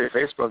just saw the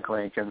Facebook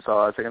link, and so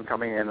I think I'm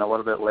coming in a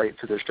little bit late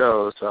to the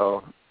show,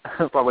 so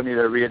I probably need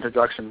a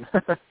reintroduction.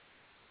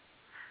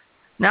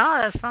 No,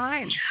 that's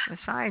fine.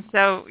 That's fine.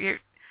 So,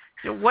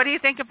 what do you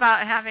think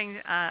about having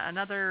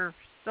another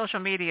social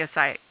media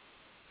site?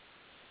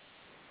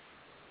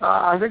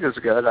 I think it's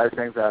good. I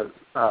think that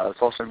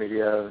social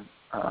media,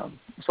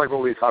 it's like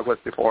what we talked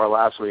with before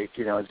last week.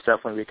 It's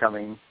definitely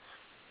becoming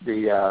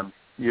the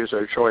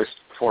user choice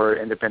for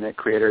independent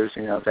creators,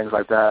 things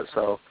like that.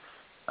 So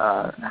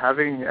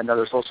having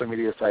another social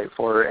media site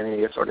for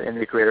any sort of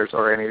indie creators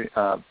or any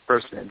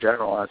person in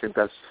general, I think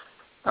that's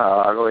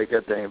a really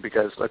good thing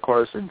because, of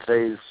course, in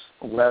today's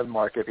web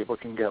market, people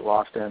can get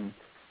lost in,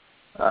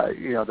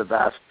 the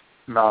vast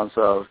amounts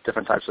of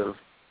different types of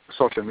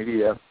social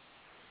media,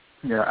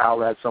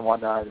 outlets and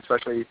whatnot,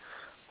 especially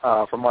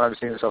from what I've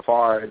seen so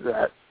far,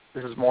 that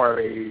this is more of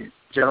a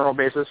general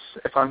basis,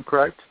 if I'm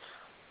correct.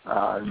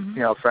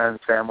 Friends,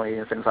 family,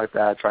 and things like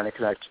that, trying to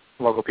connect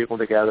local people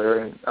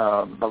together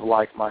of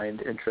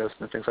like-minded interests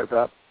and things like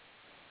that.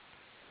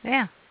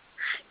 Yeah.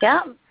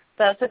 Yeah,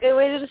 that's a good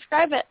way to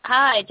describe it.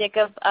 Hi,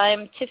 Jacob.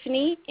 I'm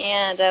Tiffany,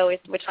 and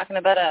we're talking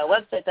about a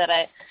website that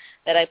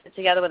I put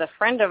together with a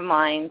friend of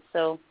mine.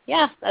 So,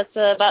 yeah, that's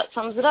about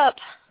sums it up.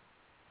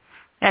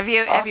 Have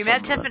you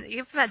met Tiffany?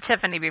 You've met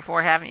Tiffany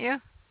before, haven't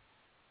you?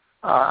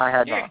 I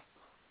had not.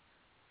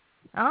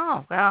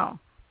 Oh, well.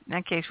 In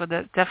that case, we'll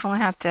definitely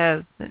have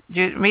to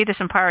meet at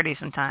some party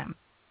sometime.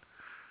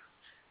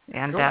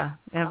 And sure.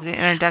 The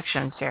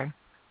introductions here.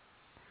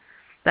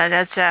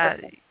 That's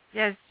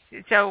yes.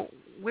 So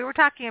we were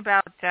talking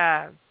about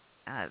a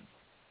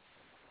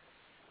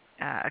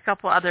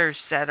couple others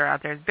that are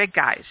out there, the big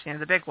guys,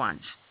 the big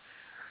ones.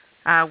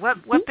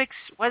 What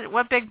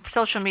big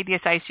social media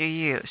sites do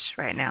you use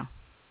right now?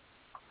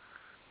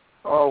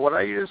 Oh, what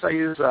I use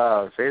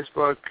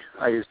Facebook.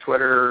 I use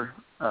Twitter,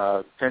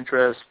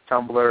 Pinterest,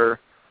 Tumblr.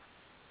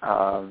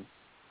 I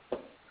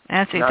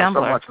see not Tumblr.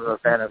 so much of a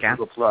fan of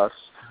Google Plus.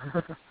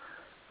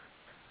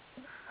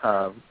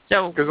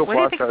 So Google what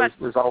do you Plus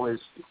think is always.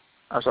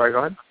 I'm sorry. Go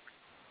ahead.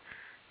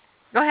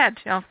 Go ahead.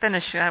 I'll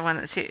finish. I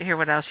want to hear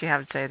what else you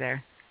have to say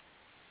there.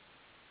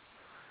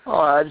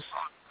 Oh,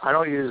 I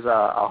don't use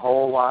a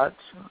whole lot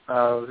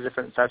of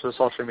different types of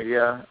social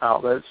media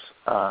outlets.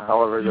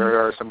 However, there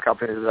are some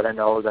companies that I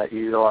know that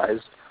utilize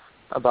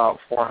about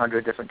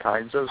 400 different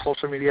kinds of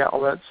social media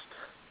outlets.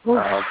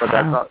 But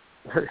that's not.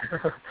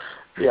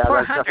 Yeah,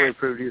 400. That's definitely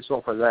proved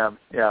useful for them.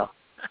 Yeah.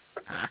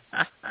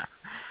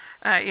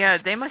 Yeah,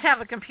 they must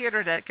have a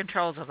computer that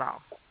controls it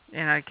all.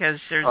 Because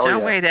there's no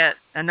way that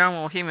a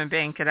normal human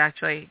being could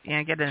actually,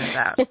 get into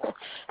that.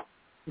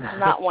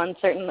 Not one,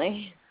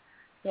 certainly.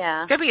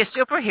 Yeah. Could be a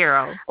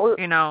superhero,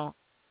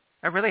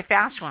 a really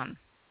fast one.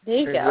 There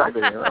you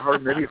exactly. go. Or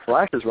maybe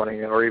Flash is running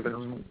it, or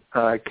even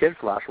Kid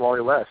Flash,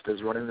 Wally West,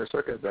 is running the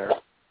circuit there.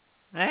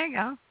 There you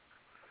go.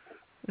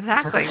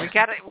 Exactly.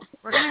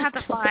 We're gonna have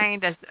to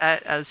find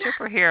a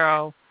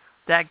superhero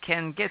that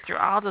can get through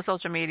all the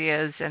social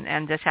medias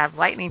and just have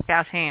lightning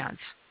fast hands.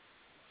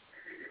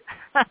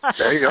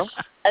 There you go.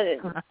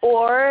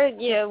 Or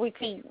we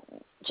could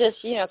just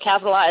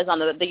capitalize on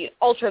the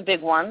ultra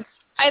big ones.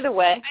 Either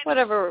way,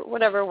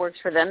 whatever works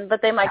for them.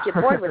 But they might get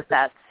bored with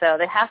that, so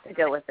they have to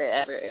go with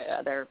every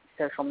other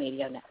social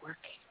media network.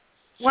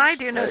 Well, I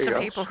do know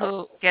some people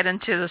who get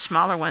into the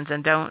smaller ones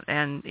and don't,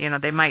 and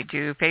they might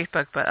do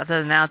Facebook, but other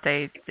than that,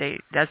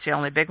 that's the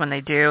only big one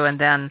they do, and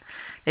then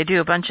they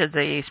do a bunch of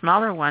the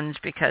smaller ones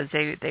because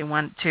they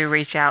want to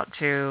reach out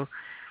to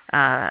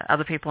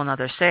other people in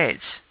other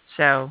states.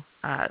 So,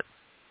 and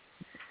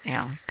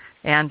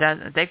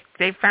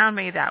they found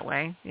me that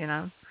way.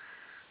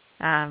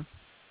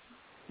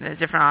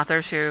 Different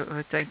authors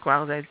who think,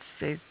 well, they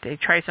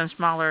try some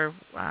smaller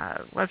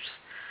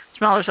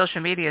smaller social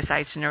media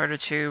sites in order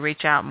to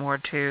reach out more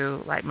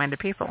to like-minded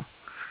people.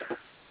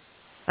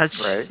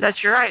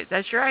 That's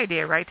your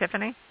idea, right,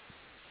 Tiffany?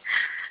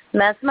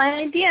 That's my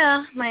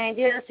idea. My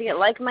idea is to get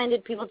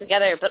like-minded people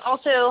together, but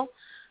also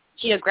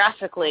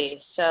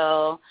geographically.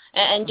 So,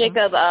 and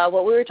Jacob,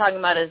 what we were talking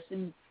about is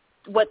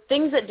what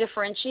things that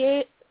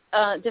differentiate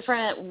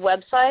different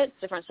websites,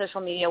 different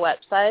social media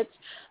websites,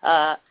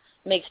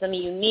 makes them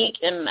unique.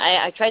 And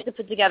I tried to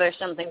put together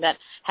something that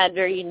had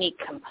very unique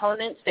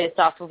components based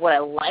off of what I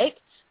liked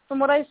from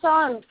what I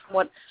saw and from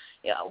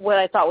what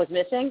I thought was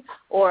missing.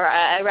 Or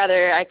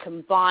I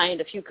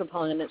combined a few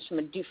components from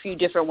a few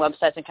different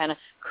websites and kind of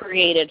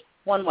created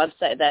one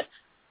website that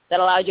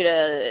allowed you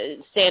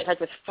to stay in touch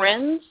with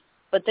friends,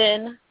 but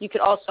then you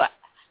could also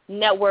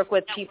network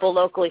with people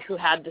locally who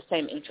had the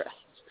same interests.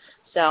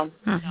 So,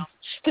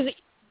 because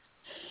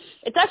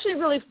it's actually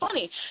really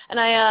funny,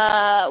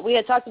 and we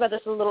had talked about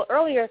this a little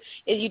earlier,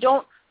 is you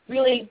don't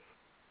really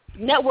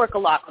network a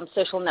lot on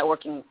social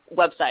networking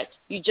websites.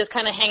 You just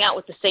kind of hang out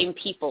with the same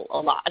people a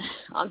lot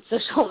on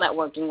social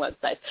networking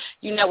websites.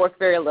 You network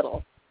very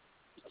little.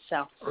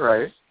 So.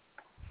 Right.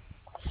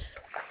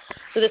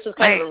 So this was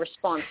kind of a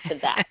response to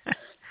that.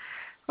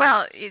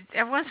 Well,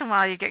 every once in a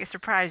while you get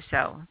surprised,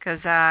 though, because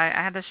I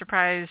had a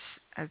surprise,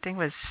 I think it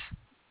was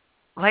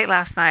late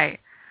last night.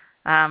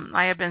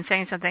 I had been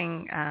saying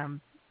something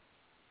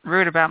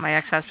rude about my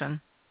ex-husband,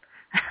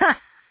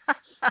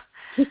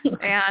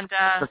 and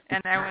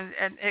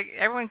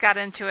everyone got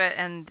into it.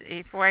 And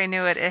before I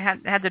knew it, it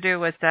had to do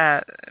with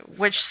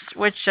which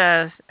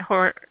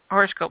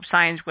horoscope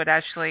signs would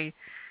actually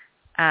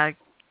find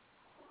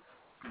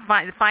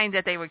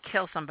that they would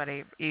kill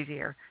somebody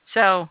easier.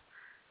 So,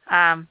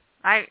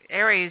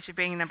 Aries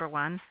being number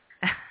one.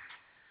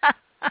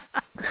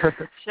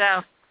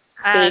 So,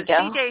 there you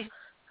go.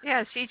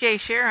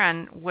 CJ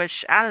Sharon, which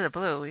out of the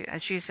blue,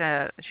 she's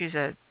a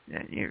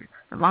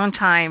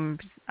long-time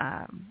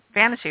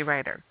fantasy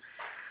writer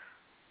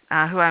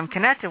who I'm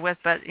connected with,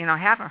 but I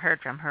haven't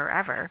heard from her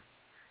ever.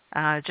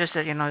 Just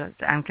that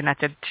I'm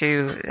connected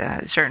to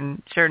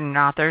certain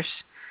authors,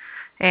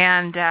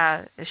 and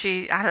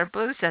she out of the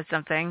blue said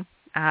something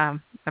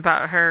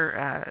about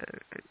her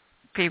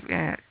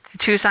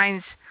two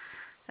signs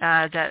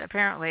that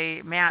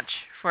apparently match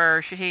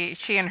for she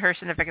and her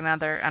significant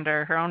other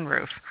under her own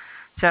roof.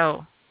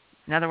 So,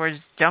 in other words,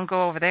 don't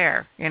go over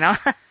there,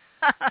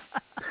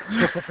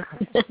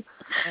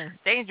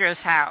 dangerous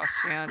house,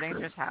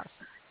 dangerous house.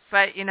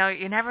 But, you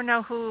never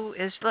know who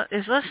is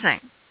listening,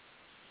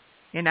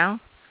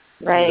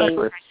 Right.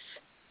 Exactly.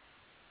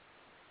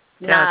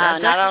 No,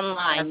 not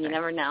online. You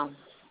never know.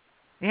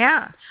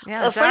 Yeah,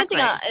 The funny thing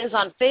is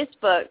on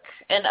Facebook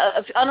and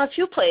on a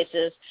few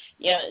places,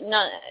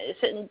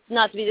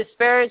 not to be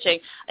disparaging,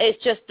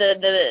 it's just the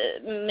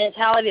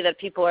mentality that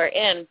people are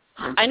in.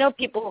 I know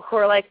people who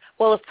are like,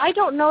 well, if I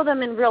don't know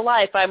them in real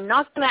life, I'm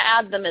not going to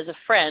add them as a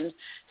friend.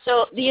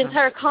 So the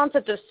entire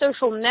concept of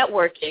social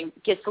networking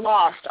gets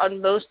lost on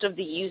most of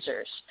the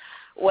users,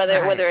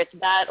 whether it's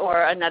that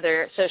or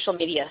another social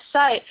media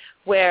site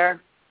where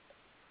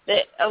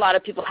a lot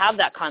of people have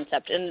that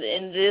concept. And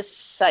in this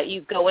site,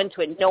 you go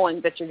into it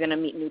knowing that you're going to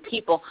meet new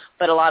people,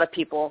 but a lot of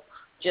people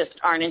just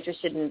aren't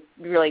interested in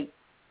really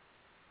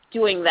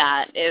doing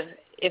that.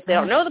 If they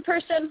don't know the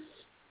person,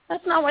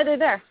 that's not why they're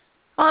there.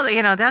 Well,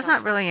 that's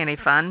not really any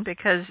fun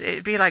because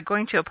it'd be like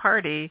going to a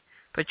party,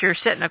 but you're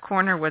sitting in a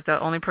corner with the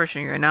only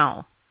person you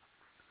know.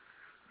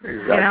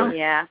 Exactly.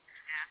 Yeah.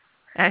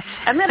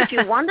 I've met a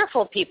few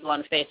wonderful people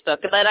on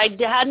Facebook that I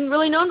hadn't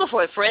really known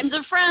before, friends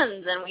of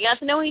friends, and we got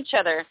to know each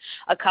other.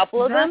 A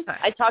couple of them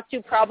I talked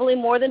to probably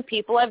more than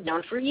people I've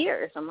known for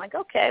years. I'm like,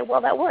 okay,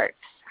 well, that works.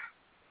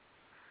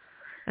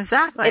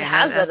 Exactly. It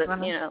has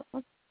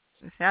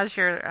It has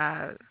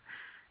your,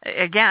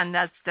 again,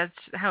 that's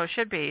how it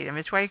should be. I mean,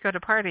 it's why you go to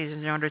parties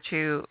in order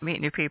to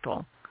meet new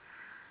people.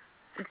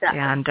 Exactly.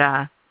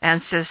 And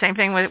it's the same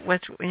thing with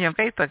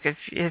Facebook.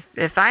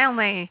 If I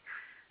only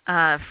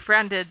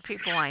friended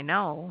people I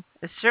know,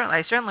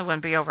 I certainly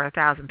wouldn't be over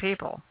 1,000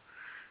 people.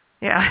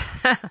 Yeah.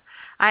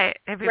 I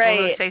have people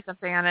who say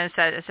something on it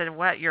and said,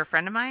 what, you're a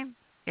friend of mine?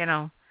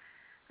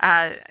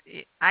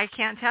 I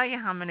can't tell you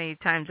how many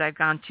times I've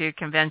gone to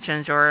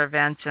conventions or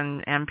events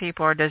and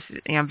people are just,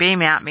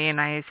 beam at me and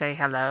I say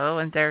hello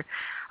and they're,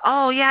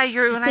 oh yeah,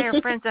 you and I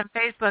are friends on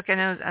Facebook, and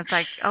it's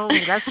like, oh,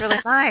 that's really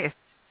nice.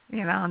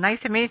 Nice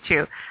to meet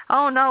you.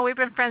 Oh no, we've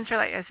been friends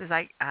for it's just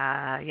like,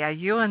 yeah,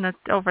 you and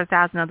over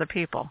 1,000 other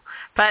people.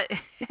 But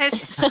I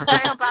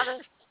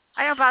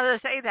don't bother to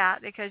say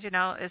that because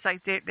it's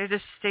like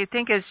they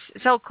think it's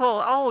so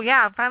cool. Oh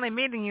yeah, I'm finally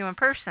meeting you in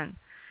person.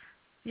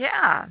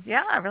 Yeah,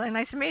 really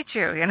nice to meet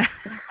you.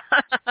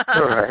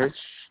 All right.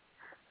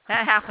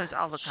 That happens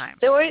all the time.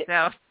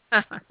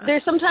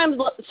 There's sometimes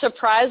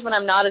surprise when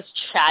I'm not as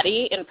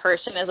chatty in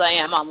person as I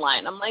am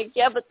online. I'm like,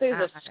 yeah, but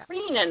there's a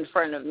screen in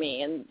front of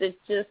me, and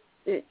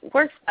it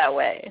works that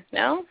way,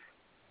 no?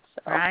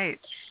 So, right.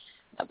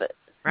 But,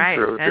 right.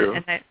 True.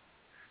 And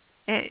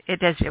it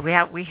does.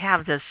 We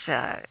have this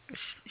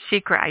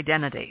secret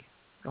identity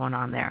going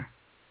on there.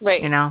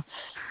 Right.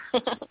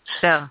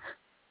 So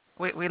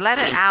we let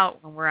it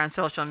out when we're on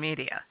social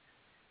media.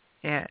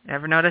 Yeah.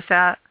 Ever notice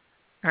that?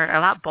 Or a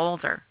lot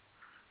bolder.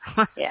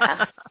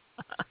 Yeah.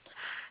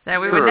 That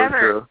we would never.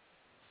 True.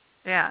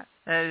 Yeah.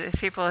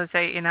 People would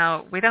say,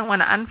 we don't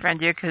want to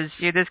unfriend you because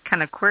you're just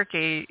kind of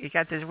quirky. You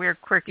got this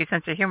weird, quirky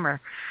sense of humor.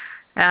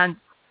 And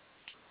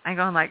I'm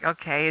going like,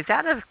 okay, is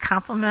that a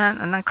compliment?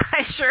 I'm not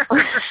quite sure.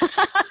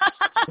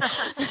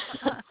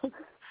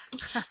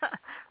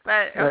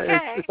 But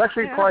okay. It's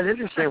actually quite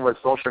interesting with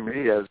social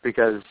media is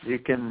because you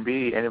can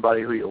be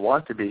anybody who you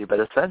want to be, but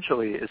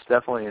essentially it's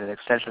definitely an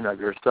extension of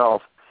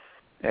yourself,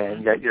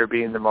 and yet you're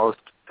being the most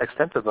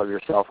extensive of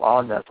yourself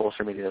on that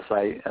social media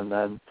site, and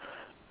then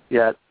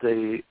yet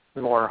the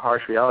more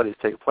harsh realities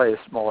take place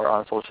more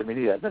on social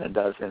media than it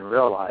does in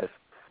real life,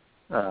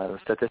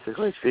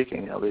 statistically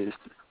speaking, at least.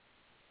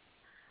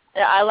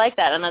 Yeah, I like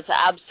that, and that's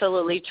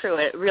absolutely true.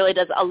 It really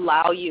does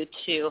allow you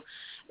to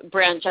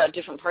branch out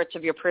different parts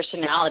of your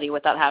personality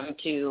without having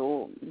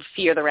to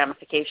fear the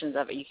ramifications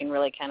of it. You can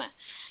really kind of,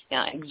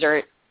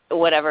 exert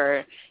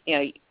whatever,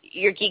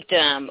 your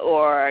geekdom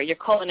or your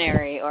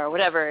culinary or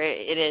whatever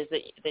it is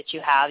that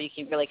you have. You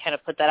can really kind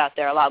of put that out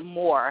there a lot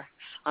more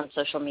on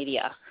social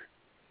media.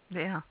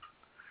 Yeah.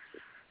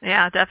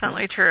 Yeah,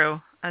 definitely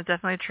true.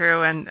 Definitely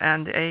true.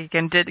 And you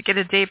can get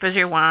as deep as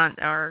you want,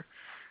 or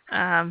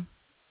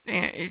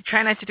you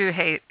try not to do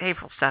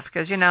hateful stuff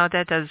because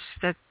that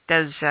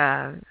does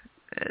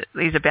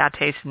leaves a bad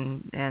taste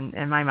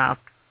in my mouth,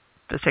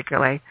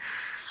 particularly.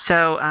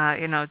 So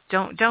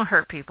don't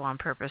hurt people on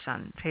purpose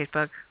on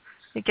Facebook.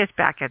 It gets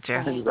back at you.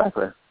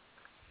 Exactly.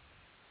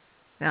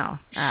 No.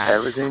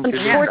 Everything.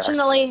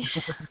 Unfortunately.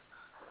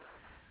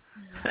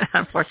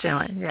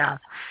 Unfortunately, yeah.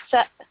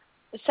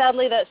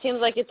 Sadly, that seems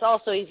like it's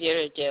also easier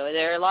to do.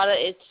 There are a lot of.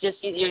 It's just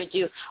easier to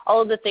do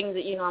all of the things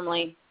that you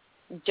normally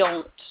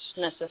don't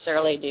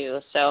necessarily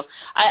do. So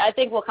I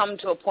think we'll come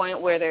to a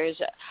point where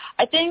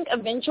I think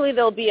eventually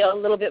there'll be a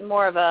little bit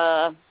more of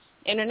a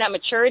internet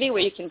maturity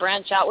where you can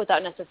branch out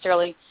without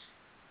necessarily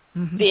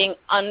being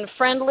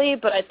unfriendly,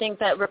 but I think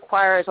that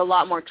requires a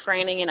lot more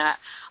training. And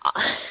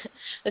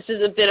this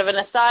is a bit of an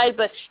aside,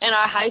 but in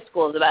our high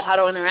schools about how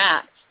to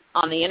interact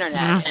on the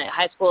internet, and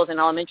high schools and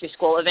elementary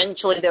school,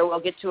 eventually there will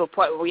get to a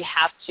point where we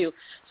have to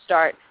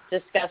start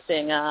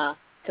discussing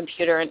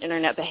computer and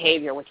internet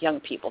behavior with young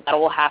people. That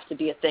will have to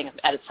be a thing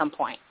at some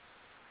point.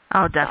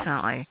 Oh,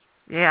 definitely.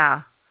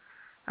 Yeah.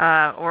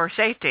 Or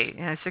safety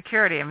and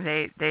security. I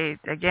mean, they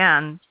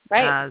again,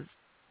 right.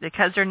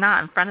 Because they're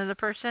not in front of the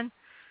person.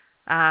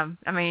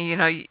 I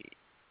mean,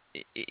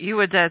 you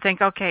would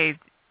think, okay,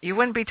 you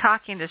wouldn't be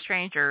talking to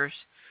strangers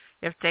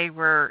if they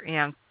were,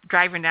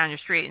 driving down your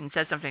street and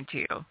said something to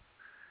you.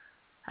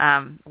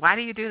 Why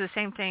do you do the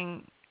same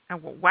thing?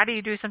 Why do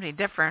you do something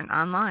different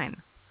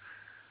online?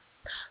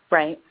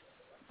 Right.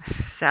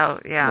 So,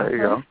 yeah. There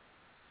you go.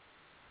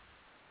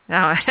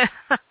 No.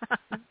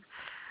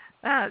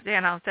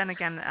 Then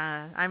again,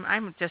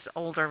 I'm just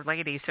older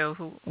lady, so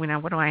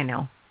what do I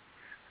know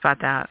about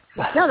that?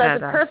 No,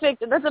 that's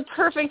a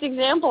perfect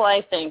example,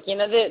 I think.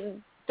 There's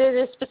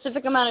a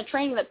specific amount of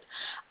training that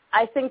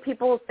I think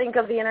people think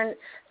of the internet.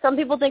 Some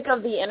people think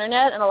of the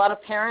internet and a lot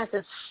of parents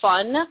as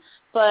fun,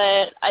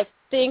 but I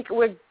think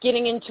we're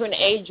getting into an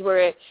age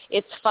where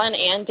it's fun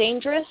and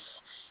dangerous.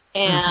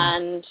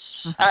 And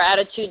our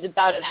attitudes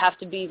about it have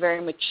to be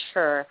very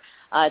mature.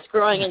 It's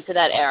growing into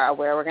that era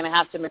where we're going to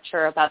have to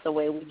mature about the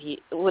way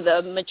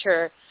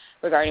mature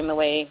regarding the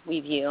way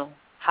we view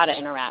how to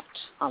interact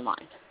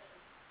online.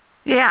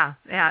 Yeah,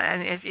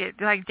 and it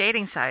like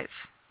dating sites.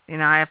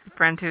 I have a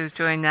friend who's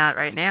doing that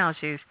right now.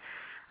 She's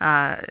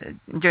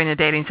doing the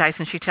dating sites,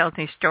 and she tells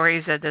me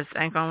stories of this.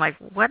 I'm going like,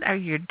 what are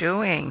you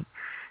doing?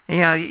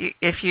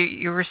 If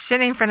you were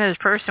sitting in front of this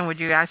person, would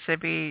you actually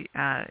be,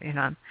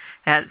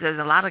 there's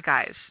a lot of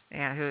guys,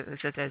 who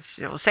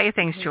will say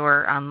things to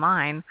her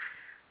online.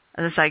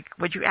 And it's like,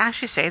 would you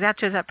actually say that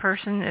to that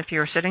person if you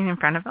were sitting in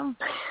front of them?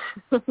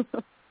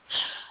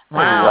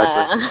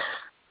 Wow.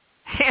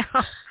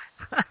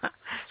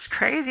 It's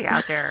crazy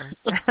out there.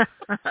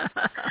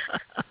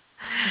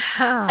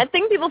 I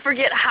think people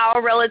forget how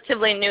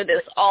relatively new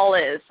this all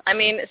is. I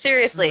mean,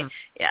 seriously,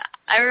 yeah.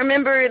 I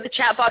remember the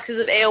chat boxes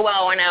of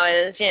AOL when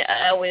I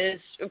was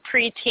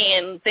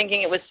preteen,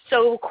 thinking it was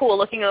so cool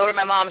looking over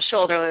my mom's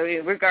shoulder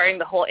regarding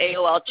the whole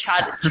AOL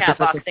chat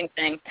boxing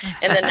thing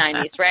in the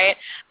 90s, right?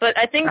 But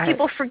I think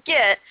people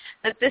forget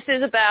that this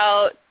is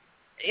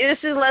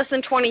less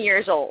than 20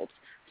 years old.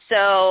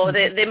 So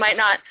they might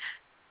not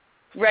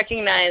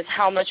recognize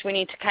how much we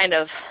need to kind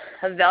of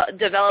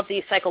develop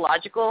these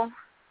psychological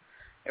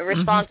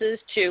responses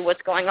to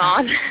what's going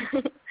on.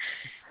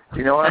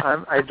 You know what?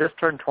 I just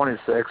turned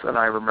 26, and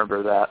I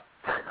remember that.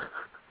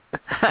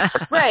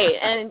 Right,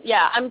 and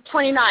yeah, I'm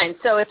 29,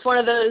 so it's one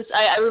of those,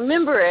 I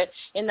remember it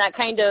in that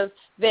kind of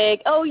vague,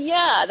 oh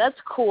yeah, that's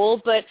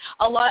cool, but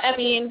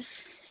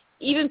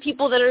even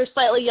people that are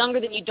slightly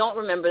younger than you don't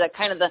remember that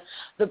kind of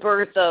the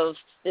birth of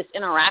this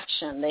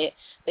interaction. They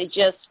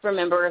just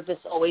remember this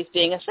always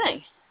being a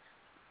thing.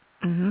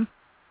 Mhm.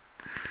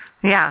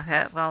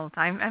 Yeah, well,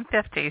 I'm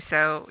 50,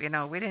 so we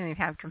didn't even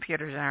have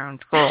computers in our own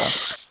school.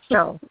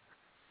 So,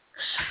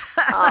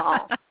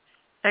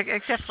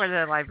 except for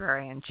the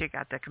librarian, she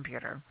got the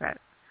computer. But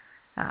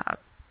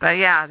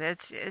yeah, it's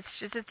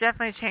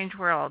definitely a changed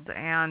world,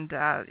 and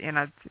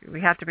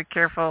we have to be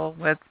careful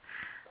with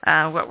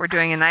what we're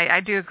doing. And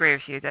I do agree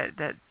with you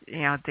that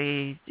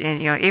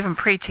even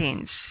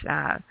preteens.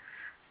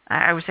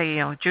 I would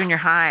say junior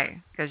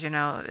high, because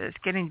it's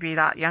getting to be a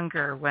lot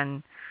younger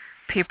when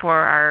people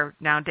are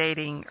now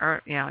dating,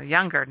 or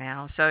younger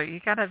now, so you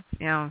got to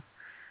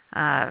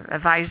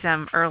advise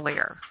them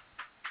earlier,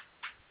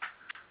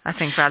 I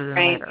think, rather than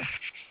later.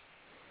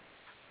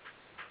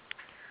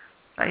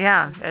 But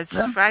yeah, it's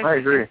right. I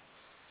agree.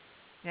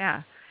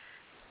 Yeah,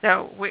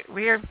 so we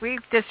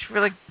just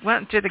really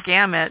went through the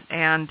gamut,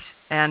 and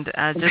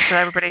just so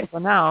everybody will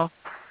know,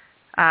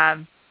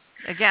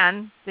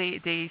 again,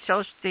 the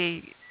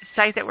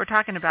site that we're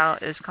talking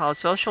about is called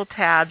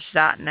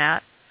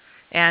socialtabz.net.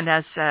 And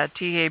that's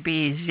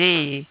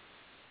TABZ,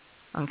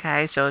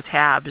 okay, so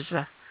Tabz.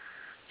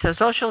 So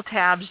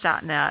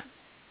socialtabz.net.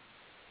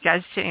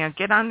 Guys,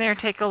 get on there,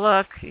 take a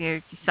look.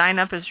 You sign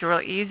up. It's real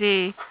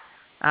easy.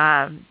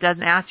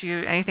 Doesn't ask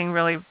you anything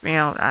really,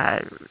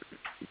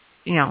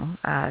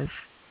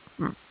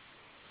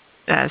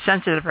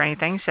 sensitive or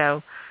anything.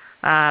 So,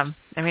 then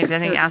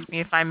he asked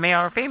me if I'm male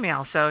or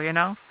female. So,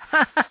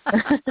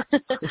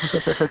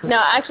 No,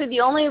 actually, the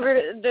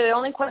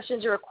only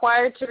questions you're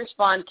required to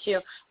respond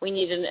to, we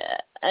need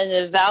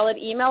a valid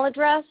email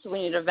address,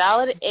 we need a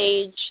valid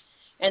age,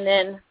 and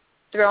then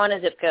throw in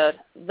a zip code.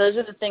 Those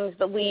are the things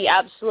that we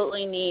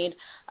absolutely need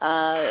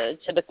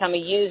to become a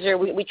user.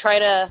 We try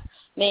to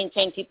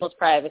maintain people's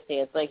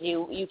privacy. It's like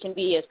you can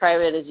be as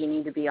private as you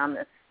need to be on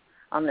this.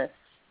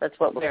 That's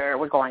what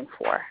we're going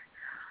for.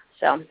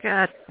 So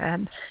good.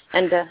 And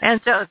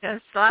so you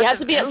have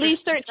to be at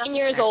least 13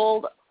 years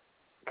old.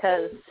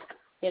 Because,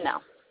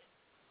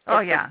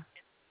 Oh, yeah.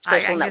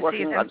 Social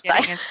networking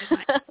website.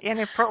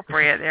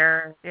 Inappropriate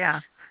there,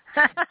 yeah.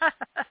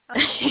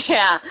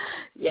 Yeah.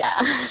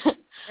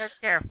 They're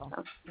careful.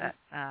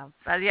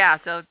 But yeah,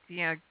 so,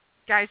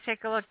 guys,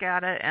 take a look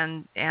at it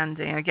and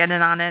get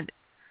in on it,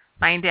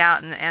 find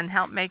out, and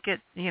help make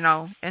it,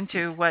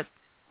 into what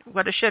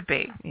it should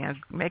be.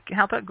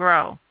 Help it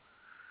grow.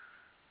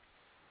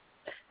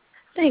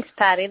 Thanks,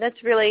 Patty.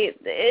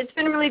 It's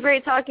been really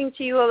great talking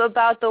to you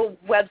about the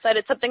website.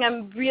 It's something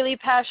I'm really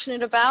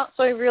passionate about,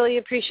 so I really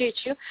appreciate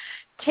you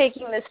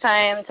taking this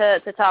time to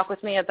talk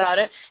with me about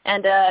it.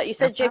 And you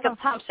said Jacob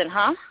Thompson,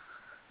 huh?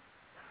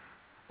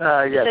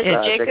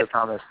 Yes, Jacob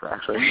Thomas,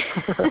 actually.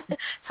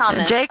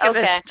 Thomas,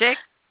 okay.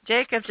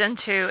 Jacob's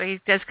he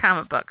does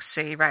comic books,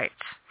 so he writes.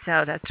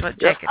 So that's what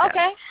Jacob does.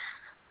 Okay.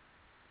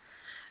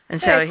 And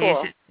Very so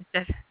cool.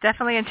 He's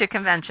definitely into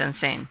convention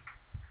scene.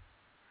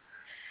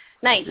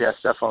 Nice. Yes,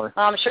 definitely.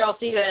 Well, I'm sure I'll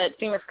see you at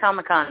Phoenix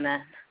Comic-Con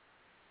then.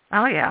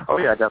 Oh, yeah. Oh,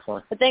 yeah,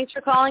 definitely. But thanks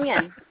for calling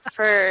in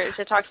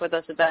to talk with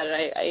us about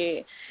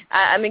it.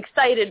 I'm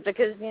excited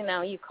because,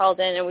 you called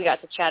in and we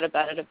got to chat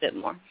about it a bit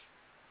more.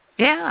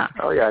 Yeah.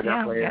 Oh, yeah,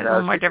 definitely. Yeah, a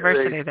little more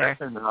diversity there.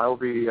 And I'll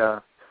be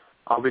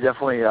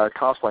definitely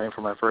cosplaying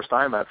for my first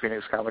time at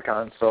Phoenix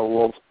Comic-Con, so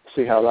we'll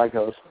see how that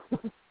goes.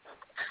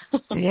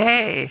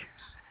 Yay.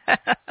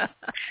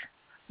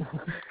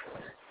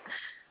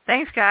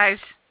 Thanks, guys.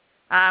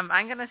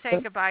 I'm going to say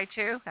goodbye,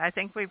 too. I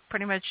think we've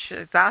pretty much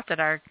exhausted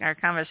our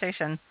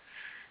conversation.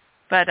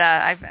 But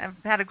I've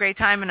had a great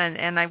time,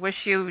 and I wish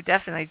you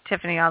definitely,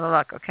 Tiffany, all the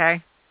luck,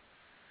 okay?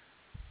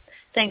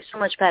 Thanks so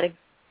much, Patty.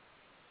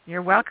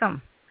 You're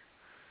welcome.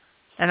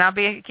 And I'll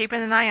be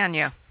keeping an eye on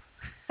you.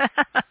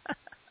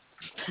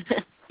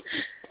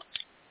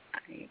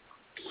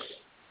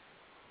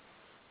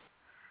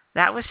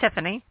 That was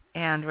Tiffany,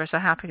 and we're so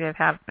happy to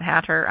have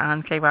had her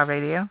on KWOW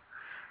Radio.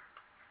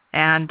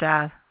 And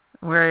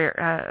we're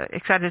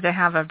excited to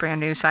have a brand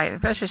new site,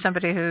 especially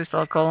somebody who's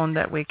local and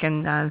that we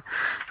can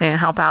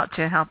help out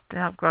to help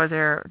grow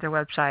their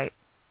website.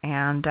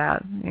 And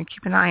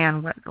keep an eye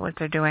on what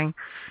they're doing.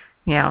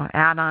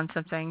 Add on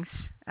some things.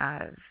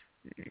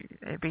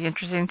 It'd be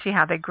interesting to see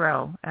how they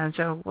grow. And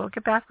so we'll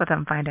get back with them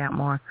and find out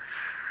more.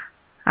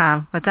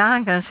 With that,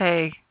 I'm going to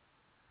say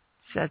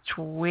that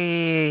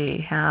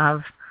we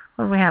have,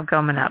 what do we have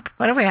coming up?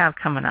 What do we have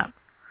coming up?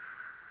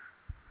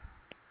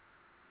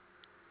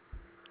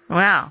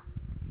 Well,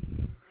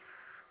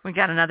 we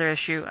got another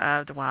issue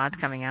of the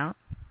WAD coming out.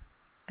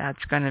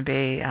 That's going to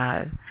be,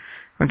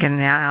 we're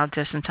getting out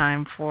just in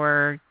time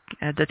for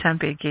the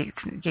Tempe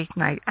Geek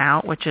Night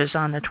Out, which is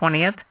on the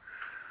 20th,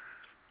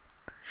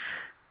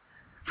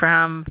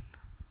 from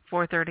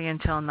 4:30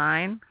 until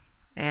 9,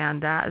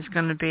 and that is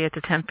going to be at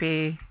the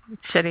Tempe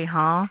City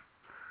Hall. It's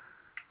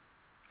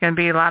going to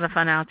be a lot of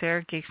fun out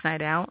there, Geeks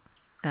Night Out,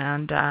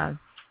 and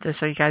just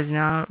so you guys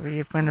know, if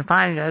you're going to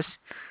find us,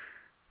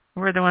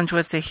 we're the ones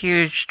with the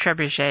huge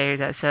trebuchet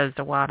that says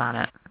the WAD on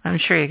it. I'm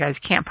sure you guys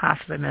can't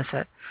possibly miss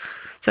it.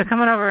 So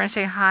come on over and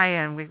say hi,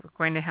 and we're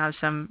going to have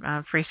some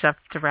free stuff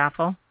to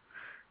raffle.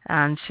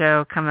 And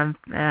so come in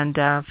and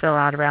fill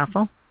out a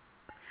raffle.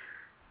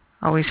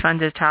 Always fun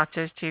to talk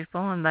to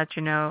people and let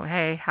you know,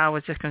 hey, how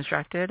was this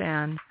constructed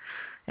and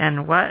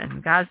what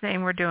in God's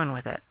name we're doing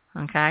with it,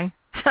 okay?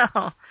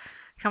 So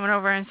come on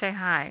over and say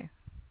hi.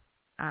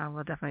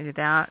 We'll definitely do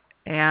that.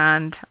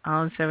 And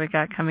also we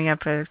got coming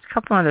up a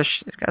couple other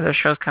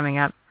shows coming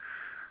up.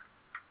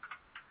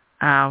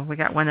 We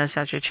got one that's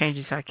actually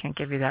changing, so I can't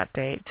give you that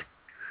date.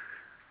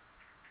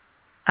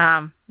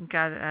 We've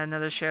got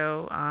another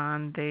show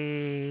on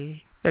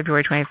the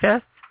February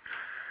 25th.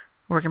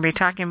 We're going to be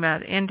talking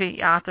about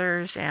indie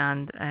authors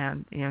and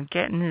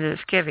getting into the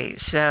skivvies.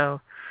 So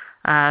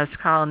it's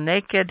called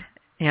Naked,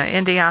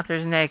 Indie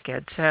Authors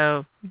Naked.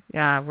 So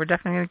we're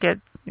definitely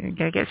going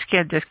to get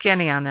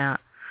skinny on that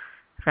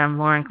from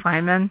Lauren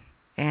Kleinman,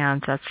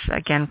 and that's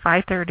again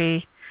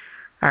 5:30,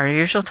 our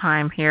usual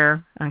time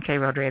here on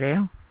KWOW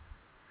Radio.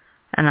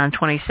 And on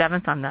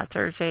 27th, on that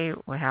Thursday,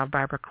 we have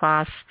Barbara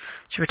Kloss.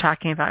 She'll be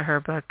talking about her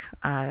book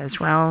as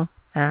well.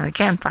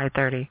 Again,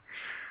 5:30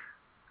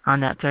 on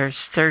that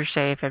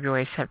Thursday,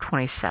 February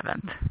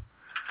 27th.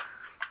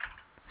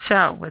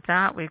 So with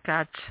that, we've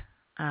got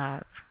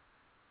a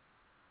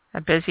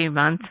busy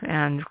month,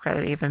 and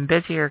got even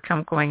busier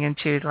going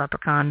into the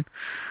Leprechaun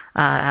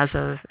as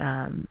of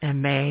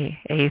in May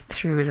 8th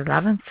through the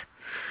 11th.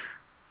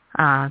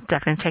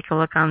 Definitely take a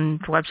look on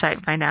the website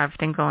and find out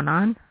everything going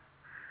on.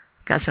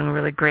 Got some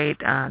really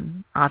great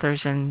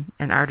authors and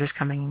artists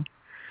coming.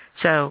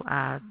 So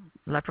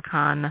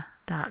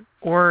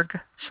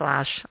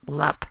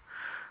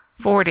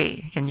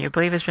leprechaun.org/LEP40. Can you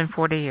believe it's been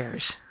 40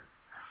 years?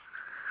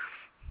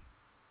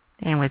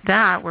 And with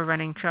that, we're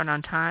running short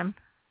on time.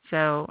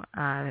 So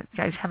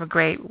guys, have a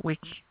great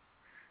week.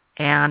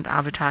 And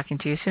I'll be talking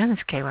to you soon.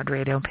 It's KWOW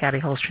Radio, Patty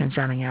Holstrom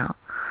signing out.